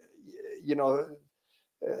know,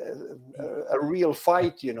 a real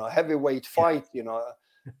fight, you know, heavyweight fight, you know,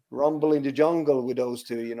 rumble in the jungle with those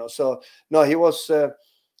two, you know. So no, he was a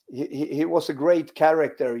great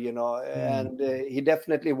character, you know, and he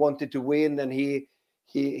definitely wanted to win, and he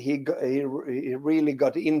really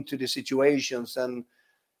got into the situations, and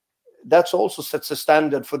that's also sets a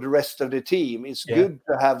standard for the rest of the team. It's good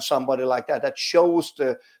to have somebody like that shows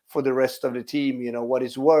for the rest of the team, you know, what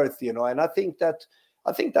it's worth, you know. And I think that's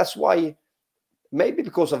why, maybe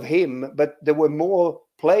because of him, but there were more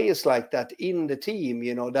players like that in the team,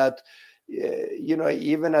 you know, that you know,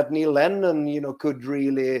 even at Neil Lennon, you know, could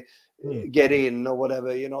really get in or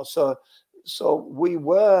whatever, you know. So we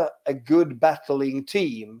were a good battling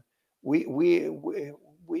team. We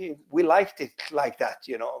liked it like that,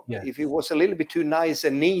 you know. If it was a little bit too nice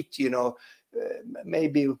and neat, you know,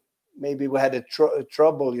 maybe we had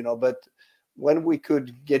trouble, you know. But when we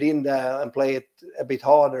could get in there and play it a bit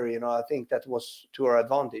harder, you know, I think that was to our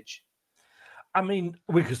advantage. I mean,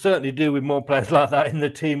 we could certainly do with more players like that in the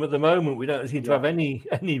team at the moment. We don't seem to have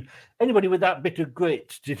anybody with that bit of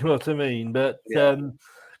grit. Do you know what I mean? But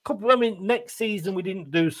next season we didn't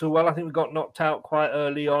do so well. I think we got knocked out quite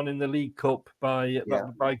early on in the League Cup by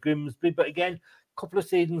Grimsby. But again, a couple of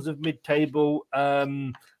seasons of mid-table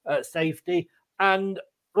safety. And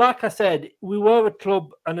like I said, we were a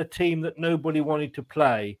club and a team that nobody wanted to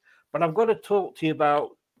play. But I've got to talk to you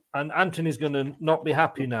about, and Anthony's going to not be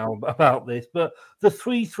happy now about this, but the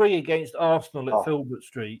 3-3 against Arsenal at Filbert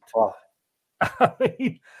Street. I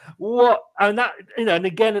mean, what? And that, you know, and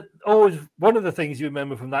again, always one of the things you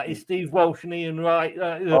remember from that is Steve Walsh and Ian Wright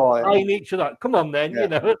eyeing each other. Come on, then, you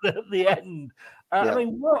know, at the end. I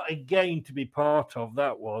mean, what a game to be part of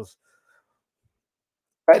that was.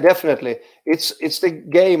 Definitely, it's the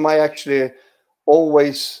game I actually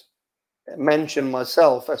always mention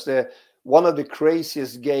myself as one of the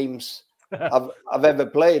craziest games I've ever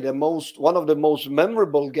played. One of the most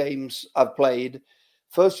memorable games I've played.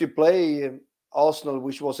 First, you play Arsenal,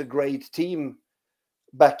 which was a great team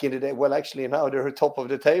back in the day. Well, actually, now they're top of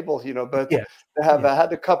the table, you know, but they have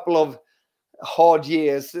had a couple of hard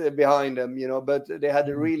years behind them, you know, but they had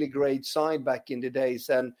a really great side back in the days.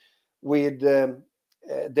 And with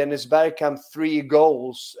Dennis Bergkamp, 3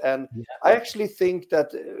 goals. And I actually think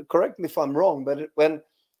that, correct me if I'm wrong, but when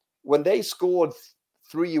they scored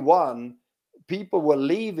 3-1, people were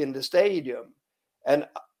leaving the stadium. And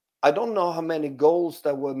I don't know how many goals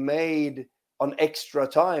that were made on extra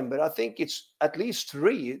time, but I think it's at least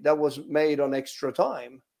 3 that was made on extra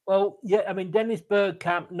time. Well, yeah, I mean, Dennis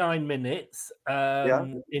Bergkamp, 9 minutes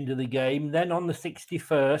into the game. Then on the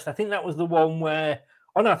 61st, I think that was the one where,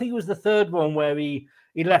 I think it was the third one where he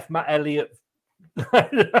left Matt Elliott.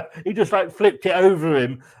 He just like flipped it over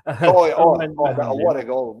him. What a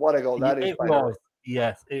goal. What a goal that is. It was.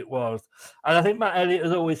 Yes, it was. And I think Matt Elliott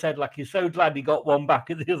has always said, like, he's so glad he got one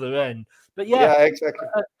back at the other end. But yeah, exactly.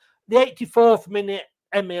 The 84th minute,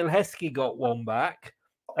 Emil Heskey got one back.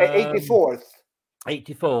 84th.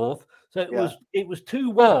 84th. So it was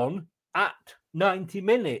 2-1 at 90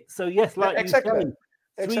 minutes. So yes, like you say,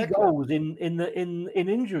 3 goals in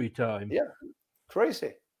injury time. Yeah,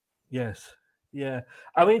 crazy. Yes, yeah.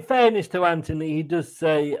 I mean, fairness to Anthony, he does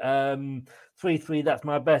say 3-3. That's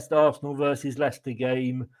my best Arsenal versus Leicester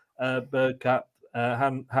game. Bergkamp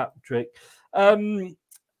hat trick.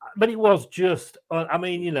 But it was just, I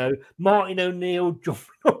mean, you know, Martin O'Neill jumping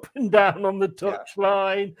up and down on the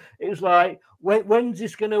touchline. It was like, when's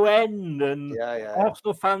this going to end? And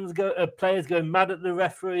Arsenal fans players going mad at the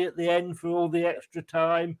referee at the end for all the extra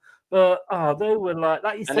time. But they were like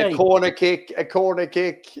you say, a corner kick,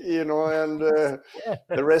 you know, and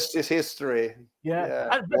the rest is history. Yeah.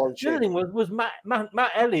 And the thing was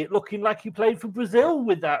Matt Elliott looking like he played for Brazil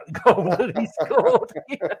with that goal that he scored.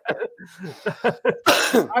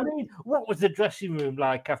 I mean, what was the dressing room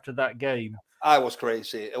like after that game? I was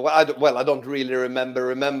crazy. Well, I don't really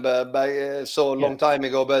remember by so long time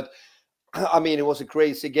ago, but I mean, it was a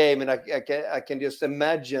crazy game, and I can just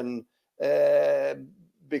imagine.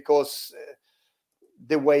 Because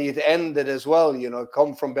the way it ended as well, you know,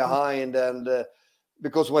 come from behind, and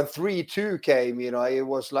because when 3-2 came, you know, it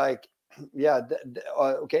was like,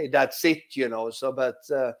 okay, that's it, you know. So, but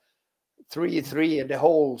 3-3 and the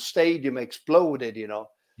whole stadium exploded, you know.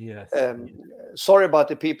 Yes. Sorry about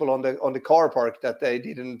the people on the car park that they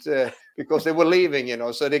didn't because they were leaving, you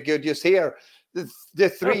know, so they could just hear the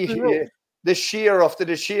three, the sheer after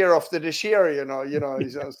the sheer after the sheer, you know.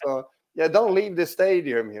 So. Yeah, don't leave the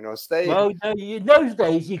stadium, you know, stay. Well, no, in those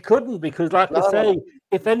days you couldn't because, like I say,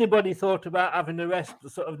 if anybody thought about having a rest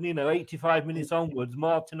sort of, 85 minutes onwards,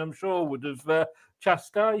 Martin, I'm sure, would have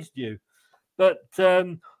chastised you. But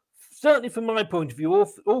certainly from my point of view,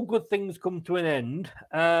 all good things come to an end.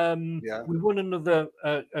 We won another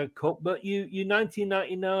cup, but you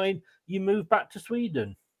 1999, you moved back to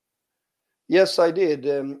Sweden. Yes, I did.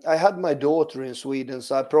 I had my daughter in Sweden,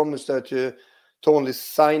 so I promised her to only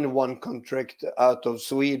sign one contract out of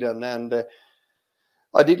Sweden, and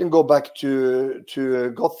I didn't go back to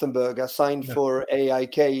Gothenburg. I signed for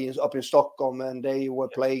AIK up in Stockholm, and they were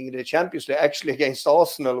playing the Champions League actually against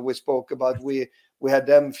Arsenal. We spoke about we had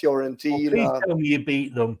them, Fiorentina. Please tell me you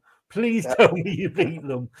beat them. Please tell me you beat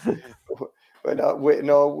them.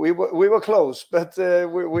 We were close, but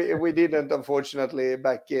we didn't, unfortunately.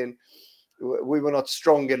 Back in, we were not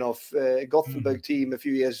strong enough. Gothenburg team a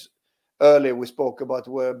few years earlier we spoke about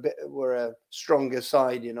were a stronger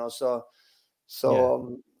side, you know. So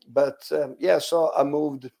I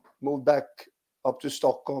moved back up to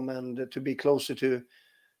Stockholm and to be closer to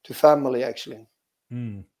family, actually.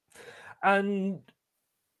 And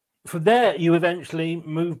from there, you eventually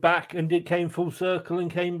moved back and came full circle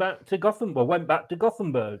and came back to Gothenburg. Went back to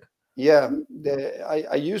Gothenburg. Yeah,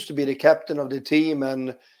 I used to be the captain of the team,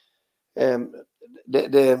 and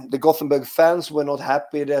the Gothenburg fans were not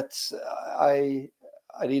happy that I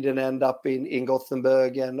didn't end up in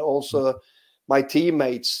Gothenburg, and also my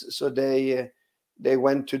teammates. So they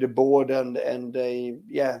went to the board and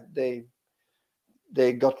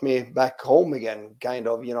they got me back home again, kind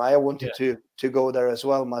of. You know, I wanted to go there as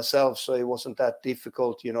well myself, so it wasn't that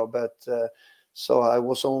difficult, you know. But so I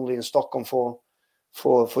was only in Stockholm for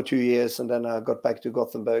 2 years, and then I got back to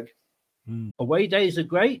Gothenburg. Away days are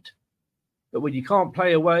great, but when you can't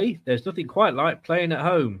play away, there's nothing quite like playing at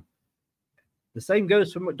home. The same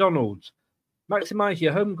goes for McDonald's. Maximise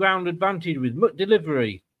your home ground advantage with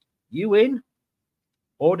McDelivery. You in?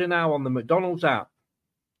 Order now on the McDonald's app.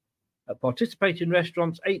 At participating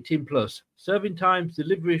restaurants 18 plus, serving times,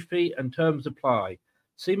 delivery fee and terms apply.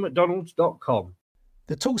 See mcdonalds.com.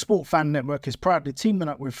 The TalkSport Fan Network is proudly teaming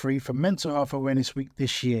up with Free for Mental Health Awareness Week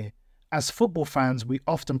this year. As football fans, we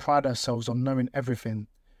often pride ourselves on knowing everything,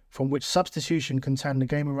 from which substitution can turn the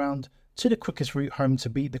game around to the quickest route home to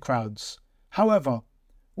beat the crowds. However,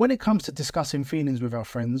 when it comes to discussing feelings with our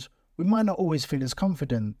friends, we might not always feel as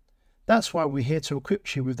confident. That's why we're here to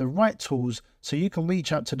equip you with the right tools so you can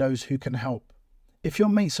reach out to those who can help. If your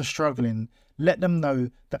mates are struggling, let them know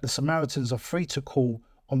that the Samaritans are free to call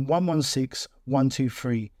on 116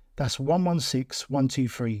 123. That's 116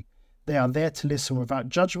 123. They are there to listen without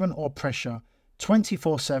judgment or pressure,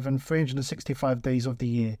 24/7, 365 days of the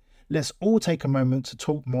year. Let's all take a moment to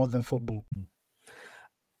talk more than football.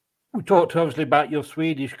 We talked obviously about your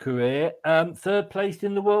Swedish career. Third place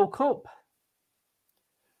in the World Cup.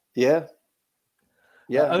 Yeah.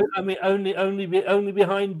 I mean, only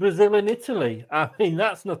behind Brazil and Italy. I mean,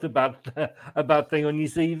 that's not a bad thing on your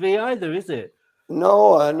CV either, is it?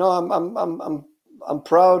 No. I'm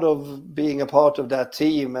proud of being a part of that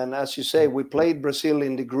team. And as you say, we played Brazil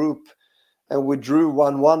in the group, and we drew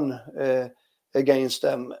 1-1 against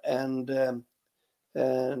them. And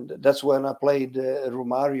that's when I played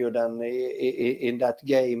Romario then in that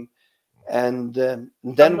game. And then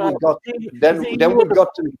we got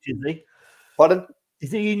to. Pardon?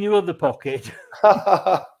 Is he in your other pocket?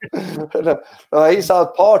 No, he's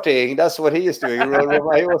out partying. That's what he is doing.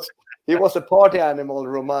 He was a party animal,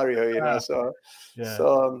 Romario, you know.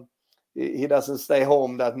 So he doesn't stay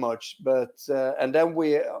home that much. But and then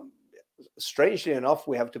we, strangely enough,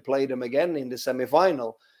 we have to play them again in the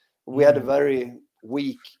semi-final. We had a very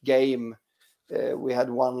weak game. We had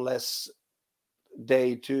one less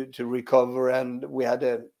day to recover, and we had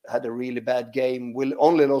a really bad game. We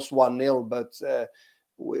only lost 1-0, but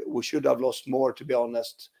we should have lost more, to be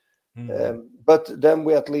honest. But then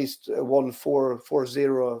we at least won 4-0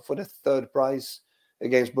 for the third prize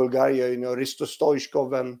against Bulgaria. You know, Risto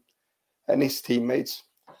Stoichkov and his teammates.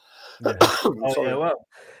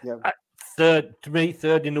 Third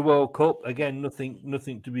in the World Cup again.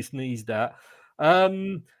 Nothing to be sneezed at.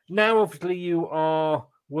 Now, obviously, you are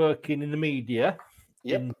working in the media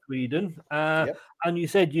in Sweden, and you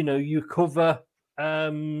said you cover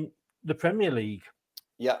the Premier League.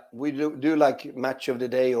 Yeah, we do like match of the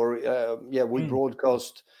day, or we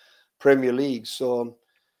broadcast Premier League. So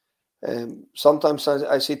sometimes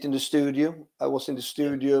I sit in the studio. I was in the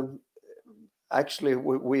studio. Actually,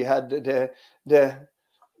 we had the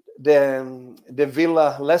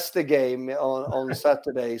Villa Leicester game on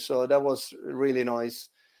Saturday, so that was really nice.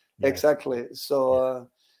 Yes. Exactly. So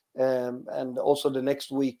and also the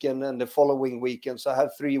next weekend and the following weekend. So I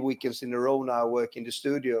have 3 weekends in a row now. I work in the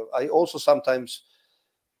studio. I also sometimes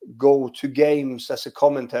go to games as a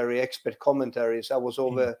expert commentaries. I was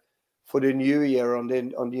over for the New Year on the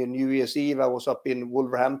New Year's Eve. I was up in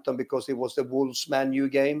Wolverhampton because it was the Wolves Man U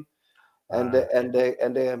game, and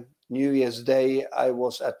the New Year's Day I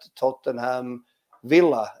was at Tottenham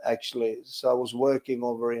Villa actually. So I was working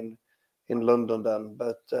over in London then.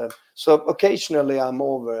 But so occasionally I'm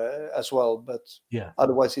over as well. But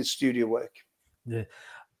otherwise it's studio work. Yeah.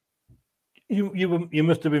 You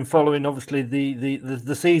must have been following, obviously,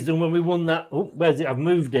 the season when we won that. Oh, where's it? I've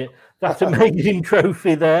moved it. That amazing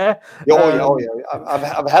trophy there. Oh yeah.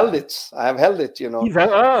 I've held it. I have held it. You know.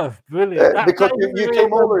 Brilliant! Because you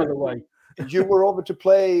came over. You were over to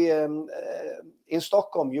play in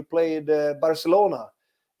Stockholm. You played Barcelona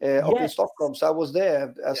up in Stockholm. So I was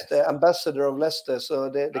there as the ambassador of Leicester. So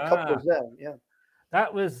the cup was there. Yeah.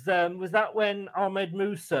 That was that when Ahmed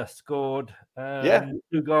Musa scored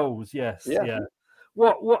 2 goals? Yes. Yeah.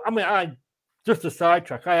 What? I mean, just a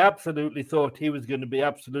sidetrack. I absolutely thought he was going to be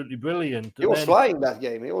absolutely brilliant. He was flying that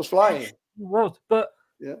game. He was flying. He was, but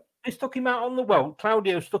they stuck him out on the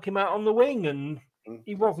Claudio stuck him out on the wing, and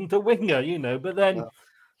he wasn't a winger, But then,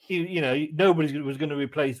 nobody was going to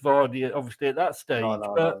replace Vardy, obviously, at that stage.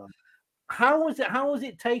 No. How was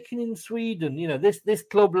it taken in Sweden? This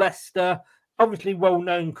club, Leicester. Obviously well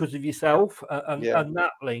known because of yourself and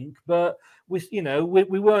that link, but we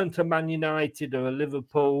weren't a Man United or a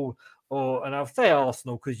Liverpool and I'll say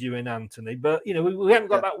Arsenal because you're in Anthony, but we haven't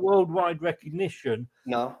got that worldwide recognition.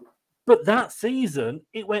 No, but that season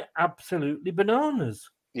it went absolutely bananas.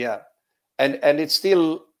 Yeah, and it's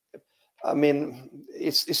still, I mean,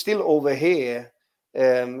 it's still over here.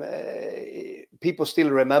 People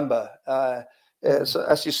still remember. So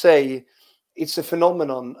as you say, it's a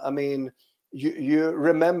phenomenon. I mean. You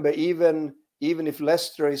remember, even if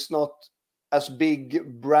Leicester is not as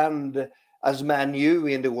big brand as Man U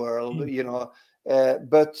in the world,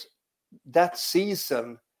 but that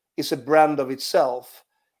season is a brand of itself,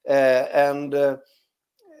 and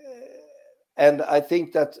I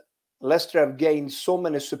think that Leicester have gained so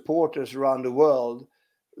many supporters around the world.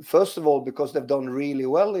 First of all, because they've done really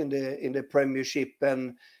well in the Premiership,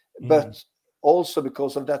 but also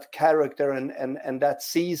because of that character and that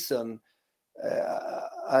season.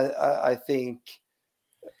 I think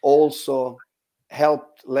also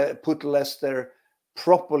helped put Leicester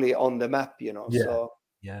properly on the map,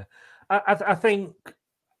 I think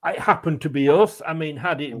it happened to be us. I mean,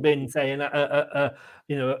 had it been, say, a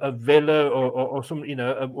Villa or some,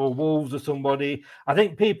 or Wolves or somebody, I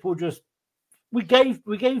think people just we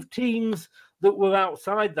gave teams that were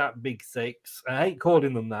outside that big six. I hate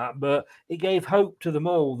calling them that, but it gave hope to them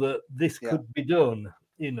all that this could be done.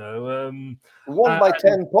 Won by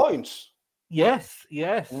 10 points. Yes.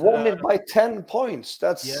 Won it by 10 points.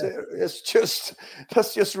 That's just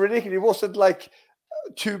ridiculous. It wasn't like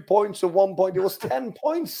 2 points or 1 point. It was 10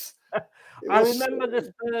 points. I remember the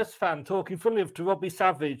Spurs fan talking funnily to Robbie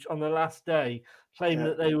Savage on the last day, claiming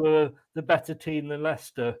that they were the better team than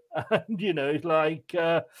Leicester. And it's like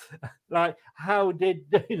how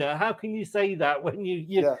can you say that when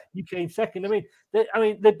you came second? I mean,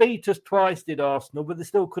 they beat us twice, did Arsenal, but they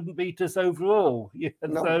still couldn't beat us overall.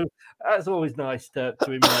 So that's always nice to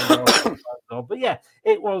remind ourselves of. But yeah,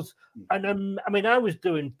 it was, and I was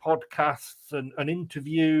doing podcasts and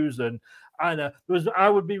interviews and. I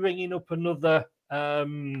would be ringing up another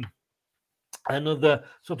sort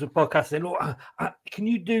of podcast saying, "Look, can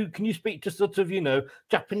you speak to sort of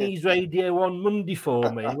Japanese radio on Monday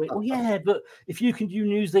for me?" I went, well, yeah, but if you can do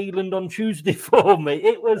New Zealand on Tuesday for me,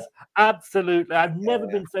 it was absolutely. I've never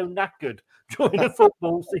been so knackered during a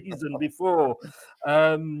football season before,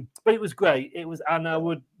 but it was great. It was, and I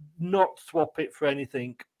would not swap it for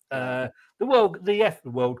anything. The World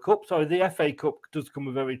Cup, sorry, the FA Cup does come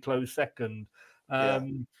a very close second. But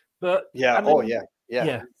great.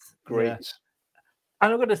 Yeah. And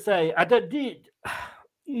I'm going to say,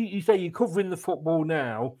 you say you're covering the football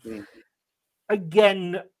now.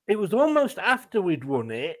 Again, it was almost after we'd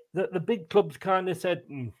won it that the big clubs kind of said,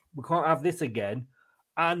 we can't have this again.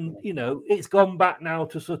 And, it's gone back now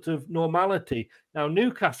to sort of normality. Now,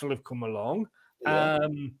 Newcastle have come along,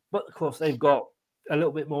 but of course they've got a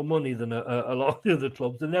little bit more money than a lot of the other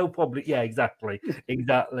clubs, and they'll probably, exactly.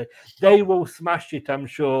 They will smash it, I'm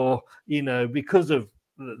sure, because of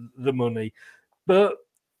the money. But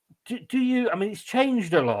do you? I mean, it's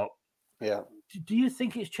changed a lot. Yeah. Do you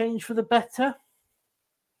think it's changed for the better?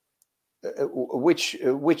 Which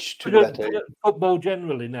to the better? Football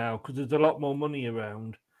generally now, because there's a lot more money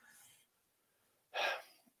around.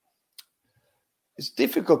 It's a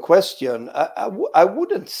difficult question. I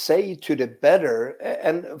wouldn't say to the better.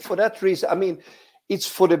 And for that reason, I mean, it's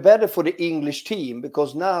for the better for the English team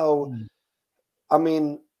because now, I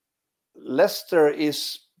mean, Leicester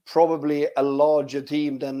is probably a larger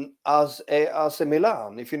team than AC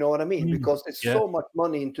Milan, if you know what I mean, because there's so much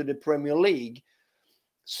money into the Premier League.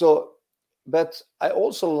 So, but I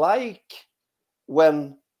also like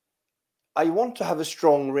when I want to have a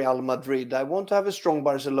strong Real Madrid. I want to have a strong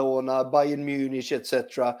Barcelona, Bayern Munich,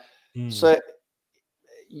 etc. So,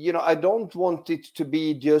 I don't want it to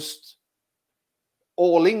be just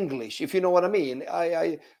all English, if you know what I mean.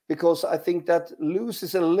 Because I think that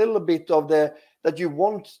loses a little bit of that you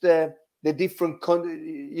want the different,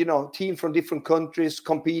 team from different countries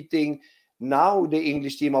competing. Now the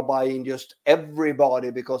English team are buying just everybody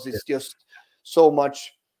because it's just so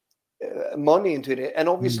much money into it, and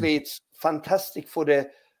obviously it's fantastic for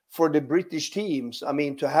the British teams. I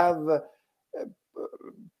mean, to have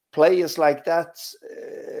players like that,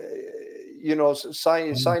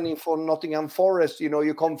 signing for Nottingham Forest.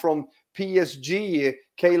 You come from PSG,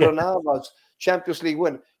 Keylor Navas, Champions League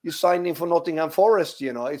win. You sign in for Nottingham Forest.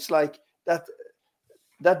 It's like that.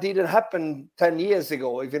 That didn't happen 10 years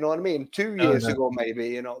ago, if you know what I mean. 2 years ago,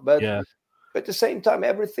 maybe. But at the same time,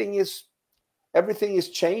 everything is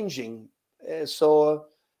changing, so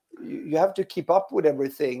you have to keep up with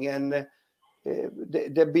everything, and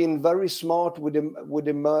they've been very smart with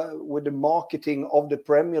the marketing of the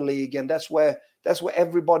Premier League, and that's where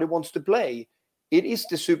everybody wants to play. It is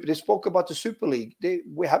they spoke about the Super League.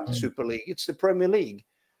 We have the Super League. It's the Premier League.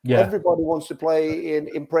 Everybody wants to play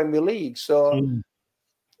in Premier League, so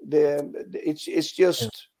it's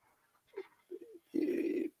just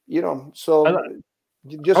so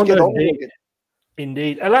just get on with it.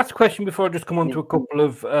 Indeed. A last question before I just come on to a couple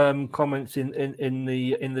of comments in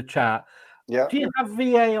the chat. Yeah. Do you have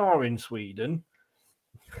VAR in Sweden?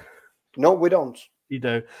 No, we don't. You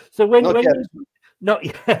do. So not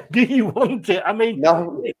yet. Do you want it? I mean,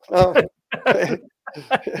 no.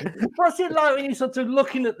 What's it like when you're sort of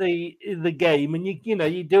looking at the game and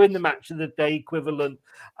you're doing the match of the day equivalent,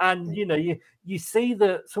 and you see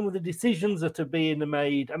that some of the decisions that are being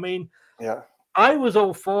made. I mean, I was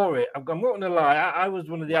all for it. I'm not going to lie. I was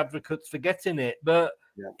one of the advocates for getting it, but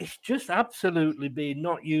it's just absolutely being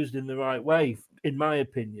not used in the right way, in my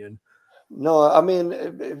opinion. No, I mean,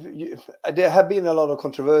 there have been a lot of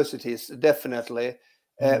controversies, definitely.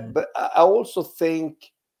 But I also think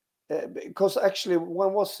because actually,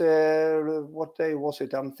 when was what day was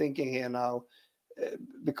it? I'm thinking here now.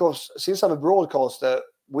 Because since I'm a broadcaster,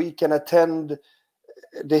 we can attend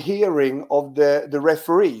the hearing of the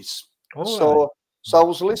referees. So I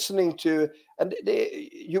was listening to, and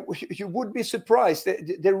you would be surprised.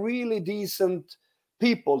 They're really decent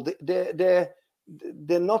people. They're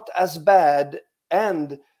not as bad,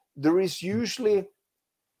 and there is usually,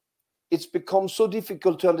 it's become so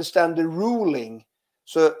difficult to understand the ruling.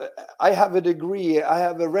 So I have a degree. I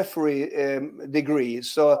have a referee degree.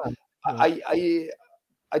 So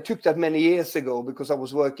I took that many years ago because I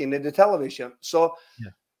was working in the television. So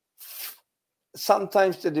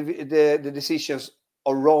sometimes the decisions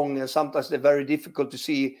are wrong, and sometimes they're very difficult to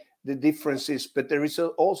see the differences. But there is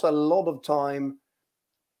also a lot of time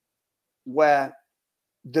where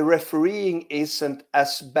the refereeing isn't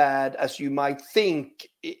as bad as you might think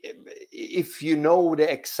if you know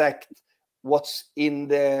the exact what's in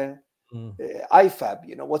the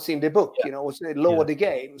IFAB, what's in the book, what's the law of the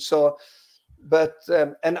game. So, but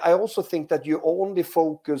and I also think that you only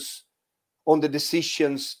focus on the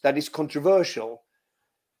decisions that is controversial,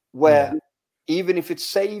 where even if it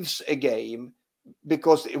saves a game,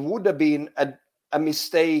 because it would have been a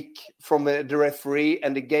mistake from the referee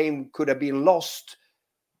and the game could have been lost.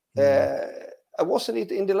 Wasn't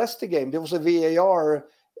it in the Leicester game? There was a VAR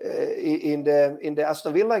in the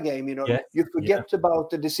Aston Villa game. You forget about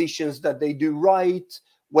the decisions that they do right,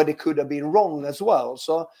 where they could have been wrong as well.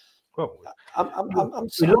 So we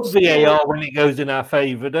love VAR when it goes in our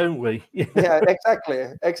favour, don't we? Yeah, exactly.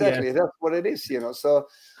 That's what it is. So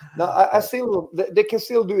now I still, they can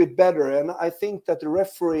still do it better, and I think that the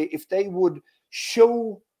referee, if they would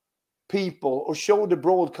show people or show the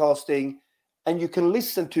broadcasting, and you can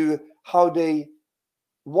listen to how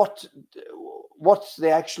what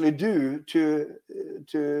they actually do to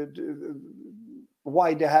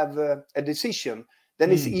why they have a decision,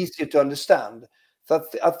 then it's easier to understand. So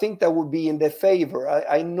I think that would be in their favor.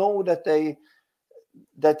 I know that they're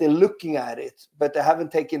looking at it, but they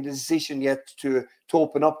haven't taken the decision yet to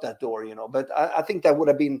open up that door. But I think that would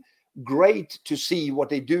have been great to see what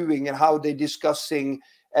they're doing and how they're discussing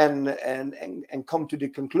and come to the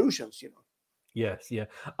conclusions. Yes,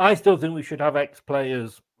 I still think we should have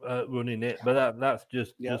ex-players running it, but that's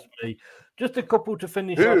just me. Just a couple to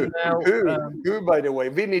finish on now. Who, by the way,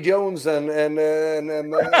 Vinnie Jones and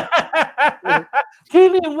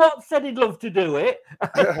Keelan Watts said he'd love to do it.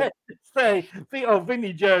 Say,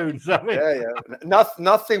 Vinnie Jones. I mean,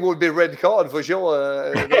 nothing would be red card for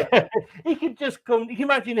sure. He could just come. You can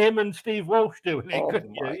imagine him and Steve Walsh doing it,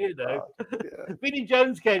 couldn't you? Vinnie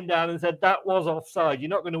Jones came down and said that was offside. You're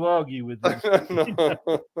not going to argue with them.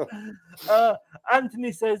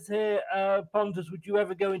 Anthony says here, Pontus, would you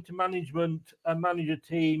ever go into management and manage a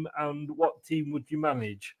team, and what team would you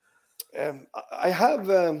manage? I have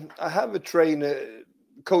a trainer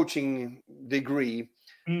coaching degree,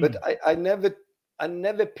 but I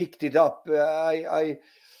never picked it up.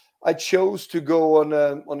 I chose to go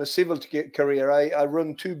on a civil career. I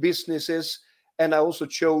run 2 businesses, and I also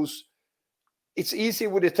chose. It's easy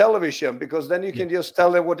with the television because then you can just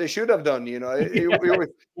tell them what they should have done.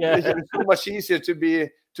 It's so much easier to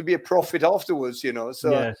be a profit afterwards.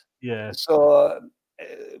 So So.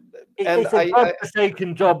 It's a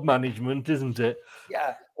godforsaken job management, isn't it?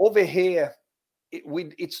 Yeah, over here,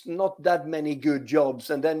 it's not that many good jobs,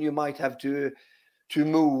 and then you might have to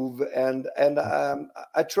move. And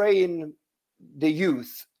I train the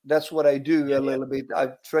youth. That's what I do a little bit.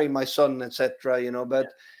 I train my son, etc.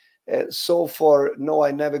 But so far, no, I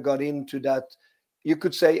never got into that. You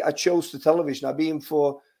could say I chose the television. I've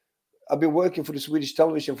been working for the Swedish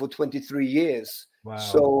television for 23 years. Wow.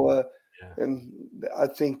 So. And I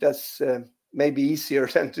think that's maybe easier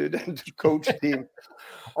than to coach a team.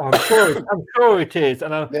 I'm sure it is,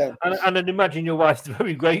 and I'd imagine your wife's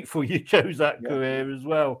very grateful you chose that career as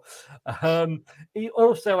well. He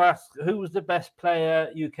also asked, who was the best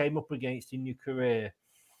player you came up against in your career?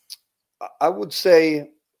 I would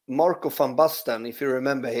say Marco van Basten, if you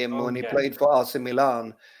remember him, when he played for AC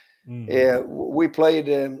Milan. We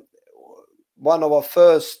played one of our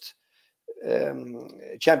first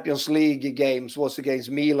Champions League games was against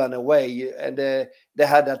Milan away, and they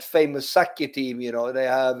had that famous Sacchi team. They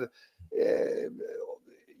have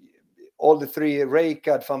all the 3: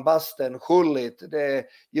 Rijkaard, Van Basten, Gullit. They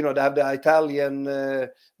have the Italian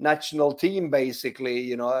national team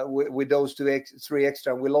basically. With those 3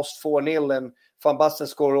 extra, we lost 4-0, and Van Basten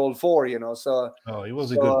scored all 4. So he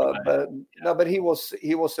was a good player. But he was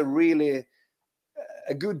a really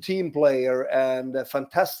a good team player and a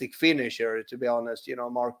fantastic finisher, to be honest.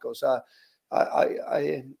 Marcos,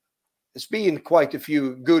 it's been quite a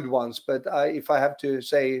few good ones, but if I have to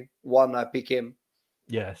say one, I pick him.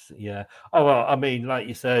 Yes, yeah. Oh well, I mean, like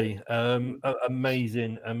you say,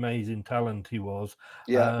 amazing talent he was.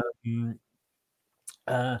 Yeah.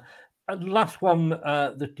 And last one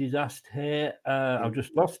that is asked here, I've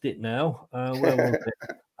just lost it now. Where was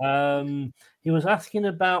it? He was asking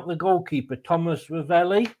about the goalkeeper, Thomas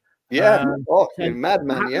Ravelli. Yeah,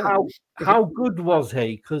 madman. Yeah. How good was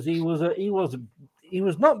he? Because he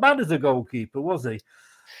was not bad as a goalkeeper, was he?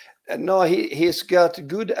 No, he's got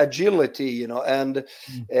good agility, and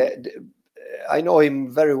I know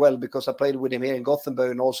him very well because I played with him here in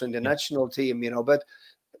Gothenburg and also in the national team, but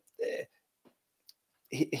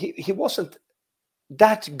he wasn't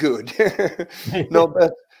that good. No,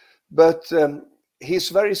 but he's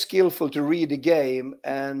very skillful to read the game,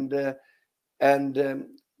 and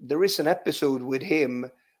there is an episode with him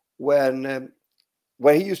when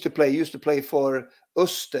where he used to play for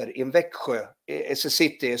Öster in Växjö. It's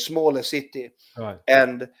a smaller city. Right.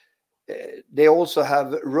 And they also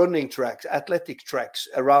have running tracks, athletic tracks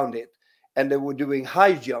around it. And they were doing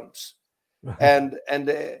high jumps. and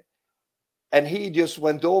he just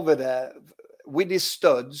went over there with his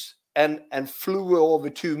studs and flew over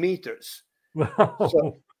 2 meters.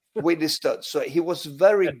 So, with his studs. So he was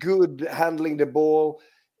very good handling the ball.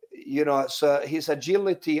 So his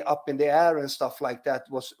agility up in the air and stuff like that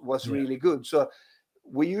was really good. So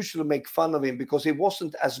we usually make fun of him because he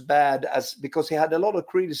wasn't as bad because he had a lot of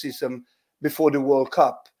criticism before the World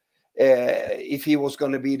Cup if he was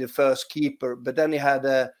going to be the first keeper. But then he had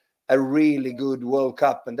a really good World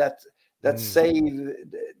Cup, and that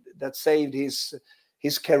saved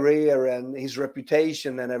his career and his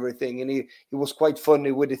reputation and everything. And he was quite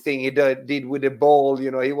funny with the thing he did with the ball. He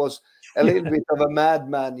was a little bit of a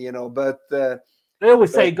madman, but they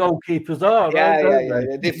always say goalkeepers are.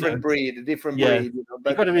 A different breed. But you've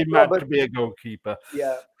got to be mad to be a goalkeeper.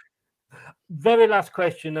 Yeah. Very last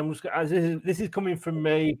question, and this is coming from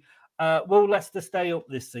me. Will Leicester stay up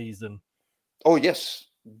this season? Oh yes,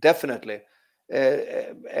 definitely.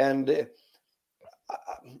 And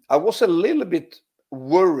I was a little bit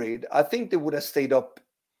worried. I think they would have stayed up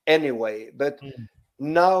anyway, but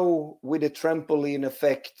now with the trampoline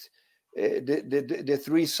effect, the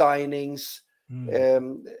 3 signings,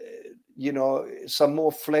 some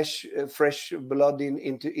more fresh blood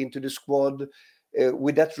into the squad,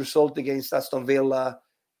 with that result against Aston Villa,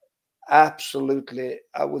 absolutely,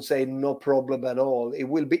 I would say no problem at all. It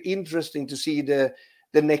will be interesting to see the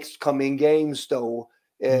next coming games though,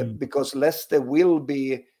 because Leicester will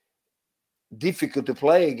be difficult to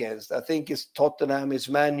play against. I think it's Tottenham, it's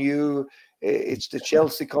Man U, it's the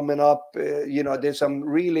Chelsea coming up. There's some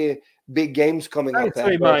really big games coming up. Thanks for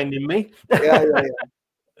reminding me. Yeah.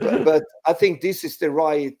 But I think this is the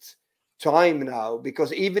right time now,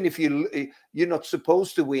 because even if you're not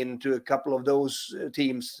supposed to win to a couple of those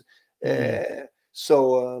teams, no,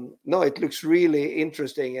 it looks really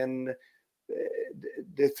interesting, and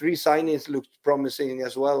the 3 signings looked promising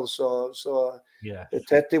as well. So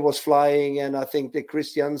Tete was flying, and I think the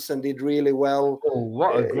Christiansen did really well. Oh,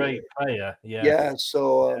 what a great player! Yeah. Yeah.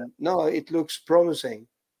 So no, it looks promising.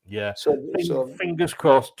 Yeah. So fingers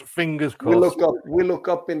crossed. Fingers crossed. We look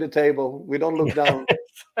up in the table. We don't look down.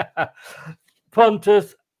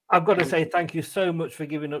 Pontus, I've got to say thank you so much for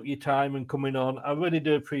giving up your time and coming on. I really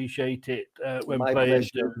do appreciate it when my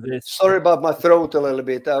players pleasure. do this. Sorry about my throat a little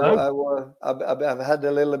bit. I've had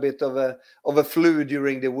a little bit of a flu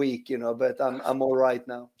during the week, but I'm all right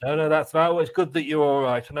now. No, that's right. Well, it's good that you're all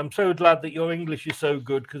right, and I'm so glad that your English is so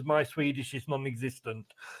good because my Swedish is non-existent.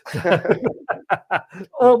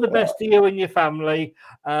 All the best to you and your family.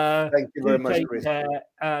 Thank you very much, Chris.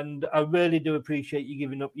 And I really do appreciate you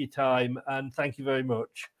giving up your time, and thank you very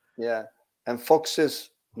much. Yeah, and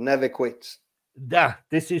foxes never quit. Yeah,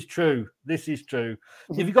 this is true.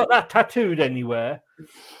 Have you got that tattooed anywhere?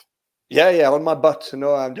 Yeah, on my butt.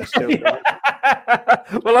 No, I'm just joking.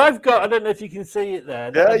 Well, I've got, I don't know if you can see it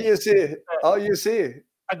there. Yeah, you see it. Oh, you see it.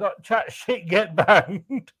 I got chat shit get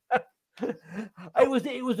banged.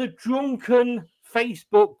 It was a drunken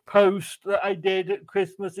Facebook post that I did at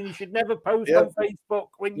Christmas, and you should never post on Facebook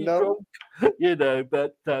when you're drunk,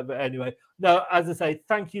 But anyway, no. As I say,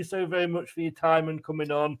 thank you so very much for your time and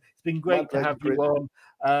coming on. It's been great to have you on.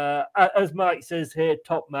 As Mike says here,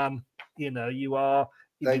 top man. You are.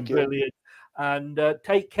 You've been brilliant. And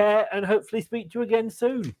take care, and hopefully speak to you again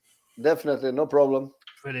soon. Definitely, no problem.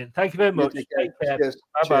 Brilliant. Thank you very much. Take care.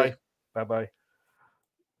 Bye bye. Bye bye.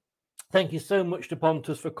 Thank you so much to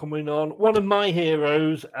Pontus for coming on. One of my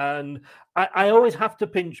heroes, and I always have to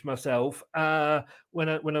pinch myself when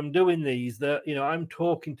I'm doing these. That I'm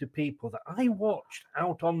talking to people that I watched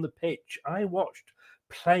out on the pitch. I watched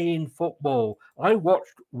playing football. I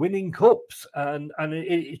watched winning cups, and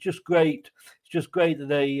it's just great. It's just great that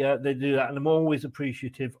they do that, and I'm always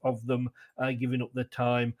appreciative of them giving up their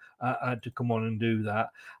time to come on and do that.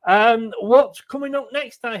 What's coming up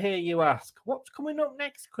next, I hear you ask? What's coming up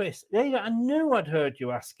next, Chris? Yeah, I knew I'd heard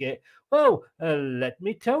you ask it. Well, let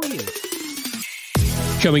me tell you.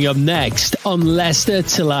 Coming up next on Leicester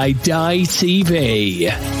Till I Die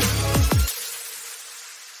TV.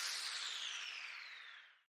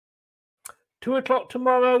 2 o'clock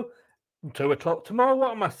tomorrow. 2 o'clock tomorrow.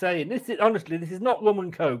 What am I saying? This is not rum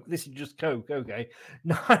and coke. This is just coke. Okay.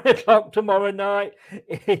 9 o'clock tomorrow night.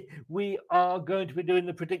 We are going to be doing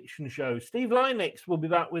the prediction show. Steve Linux will be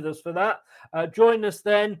back with us for that. Join us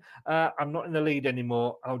then. I'm not in the lead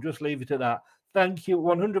anymore. I'll just leave it at that. Thank you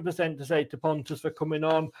 100% to say to Pontus for coming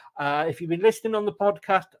on. If you've been listening on the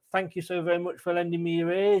podcast, thank you so very much for lending me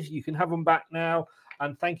your ears. You can have them back now.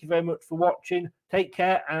 And thank you very much for watching. Take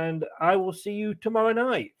care, and I will see you tomorrow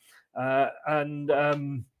night. Well,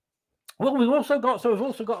 we've also got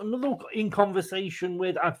another in conversation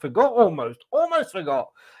with. I forgot almost forgot.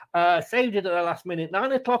 Saved it at the last minute.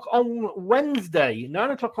 9 o'clock on Wednesday. 9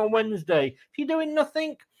 o'clock on Wednesday. If you're doing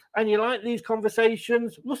nothing and you like these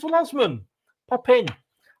conversations, Russell Osman, pop in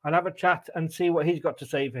and have a chat and see what he's got to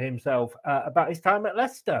say for himself about his time at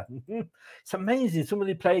Leicester. It's amazing. Some of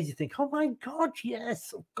the players you think, oh my God,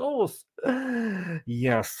 yes, of course.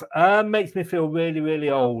 Yes. Makes me feel really, really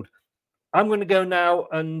old. I'm going to go now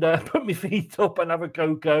and put my feet up and have a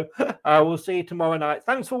cocoa. We'll see you tomorrow night.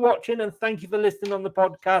 Thanks for watching and thank you for listening on the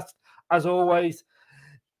podcast. As always,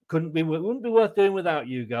 wouldn't be worth doing without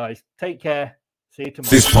you guys. Take care. See you tomorrow.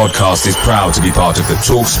 This podcast is proud to be part of the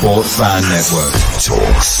TalkSport Fan Network.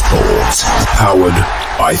 TalkSport. Powered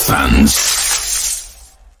by fans.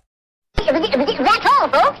 That's all,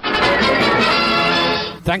 folks.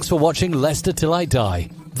 Thanks for watching Leicester Till I Die.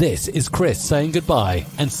 This is Chris saying goodbye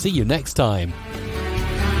and see you next time.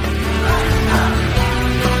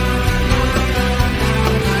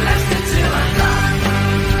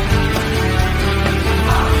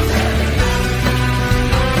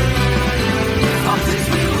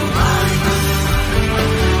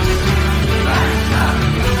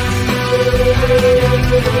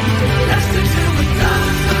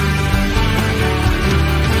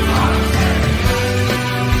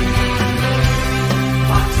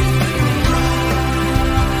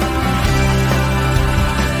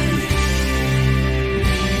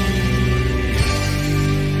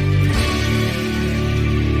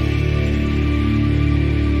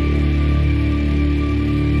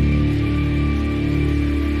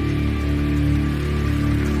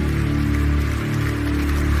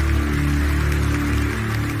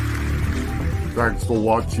 Thanks for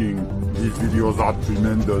watching. These videos are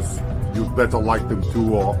tremendous. You better like them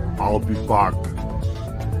too, or I'll be back.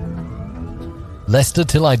 Leicester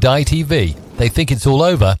Till I Die TV. They think it's all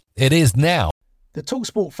over. It is now. The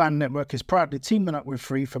TalkSport Fan Network is proudly teaming up with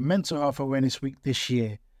Free for Mental Health Awareness Week this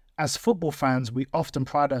year. As football fans, we often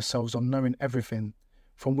pride ourselves on knowing everything,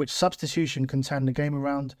 from which substitution can turn the game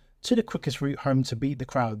around to the quickest route home to beat the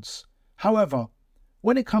crowds. However,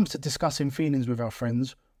 when it comes to discussing feelings with our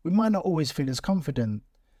friends, we might not always feel as confident.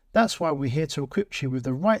 That's why we're here to equip you with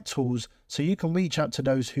the right tools so you can reach out to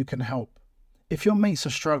those who can help. If your mates are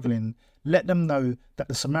struggling, let them know that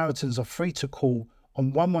the Samaritans are free to call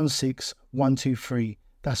on 116 123.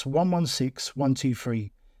 That's 116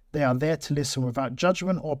 123. They are there to listen without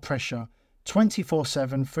judgment or pressure,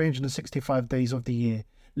 24/7, 365 days of the year.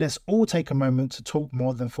 Let's all take a moment to talk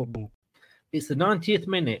more than football. It's the 90th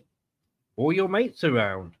minute. All your mates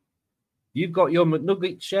around. You've got your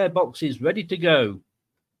McNugget share boxes ready to go.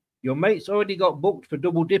 Your mate's already got booked for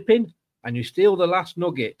double dipping, and you steal the last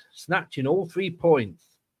nugget, snatching all 3 points.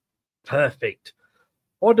 Perfect.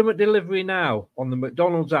 Order McDelivery now on the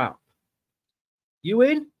McDonald's app. You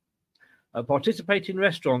in? At participating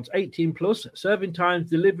restaurants, 18 plus, serving times,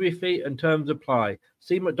 delivery fee and terms apply.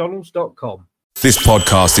 See mcdonalds.com. This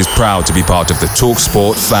podcast is proud to be part of the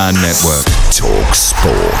TalkSport Fan Network.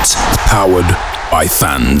 TalkSport. Powered by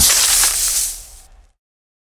fans.